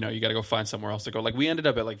 you got to go find somewhere else to go. Like, we ended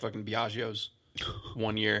up at, like, fucking Biagio's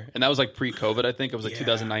one year. And that was, like, pre-COVID, I think. It was, like,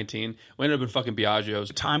 2019. We ended up in fucking Biagio's.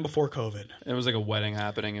 The time before COVID. It was, like, a wedding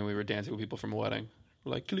happening, and we were dancing with people from a wedding.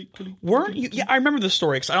 We're like, weren't you? Yeah, I remember this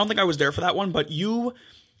story, because I don't think I was there for that one, but you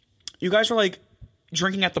guys were, like,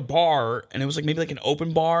 drinking at the bar, and it was like maybe like an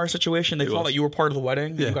open bar situation. They thought that you were part of the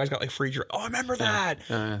wedding. Yeah. You guys got like free drink. Oh, I remember that.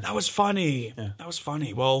 That was funny. Yeah. That was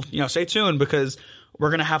funny. Well, stay tuned because we're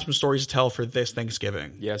going to have some stories to tell for this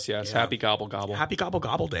Thanksgiving. Yes. Yeah. Happy gobble gobble. Happy gobble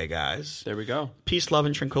gobble day, guys. There we go. Peace, love,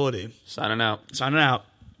 and tranquility. Signing out. Signing out.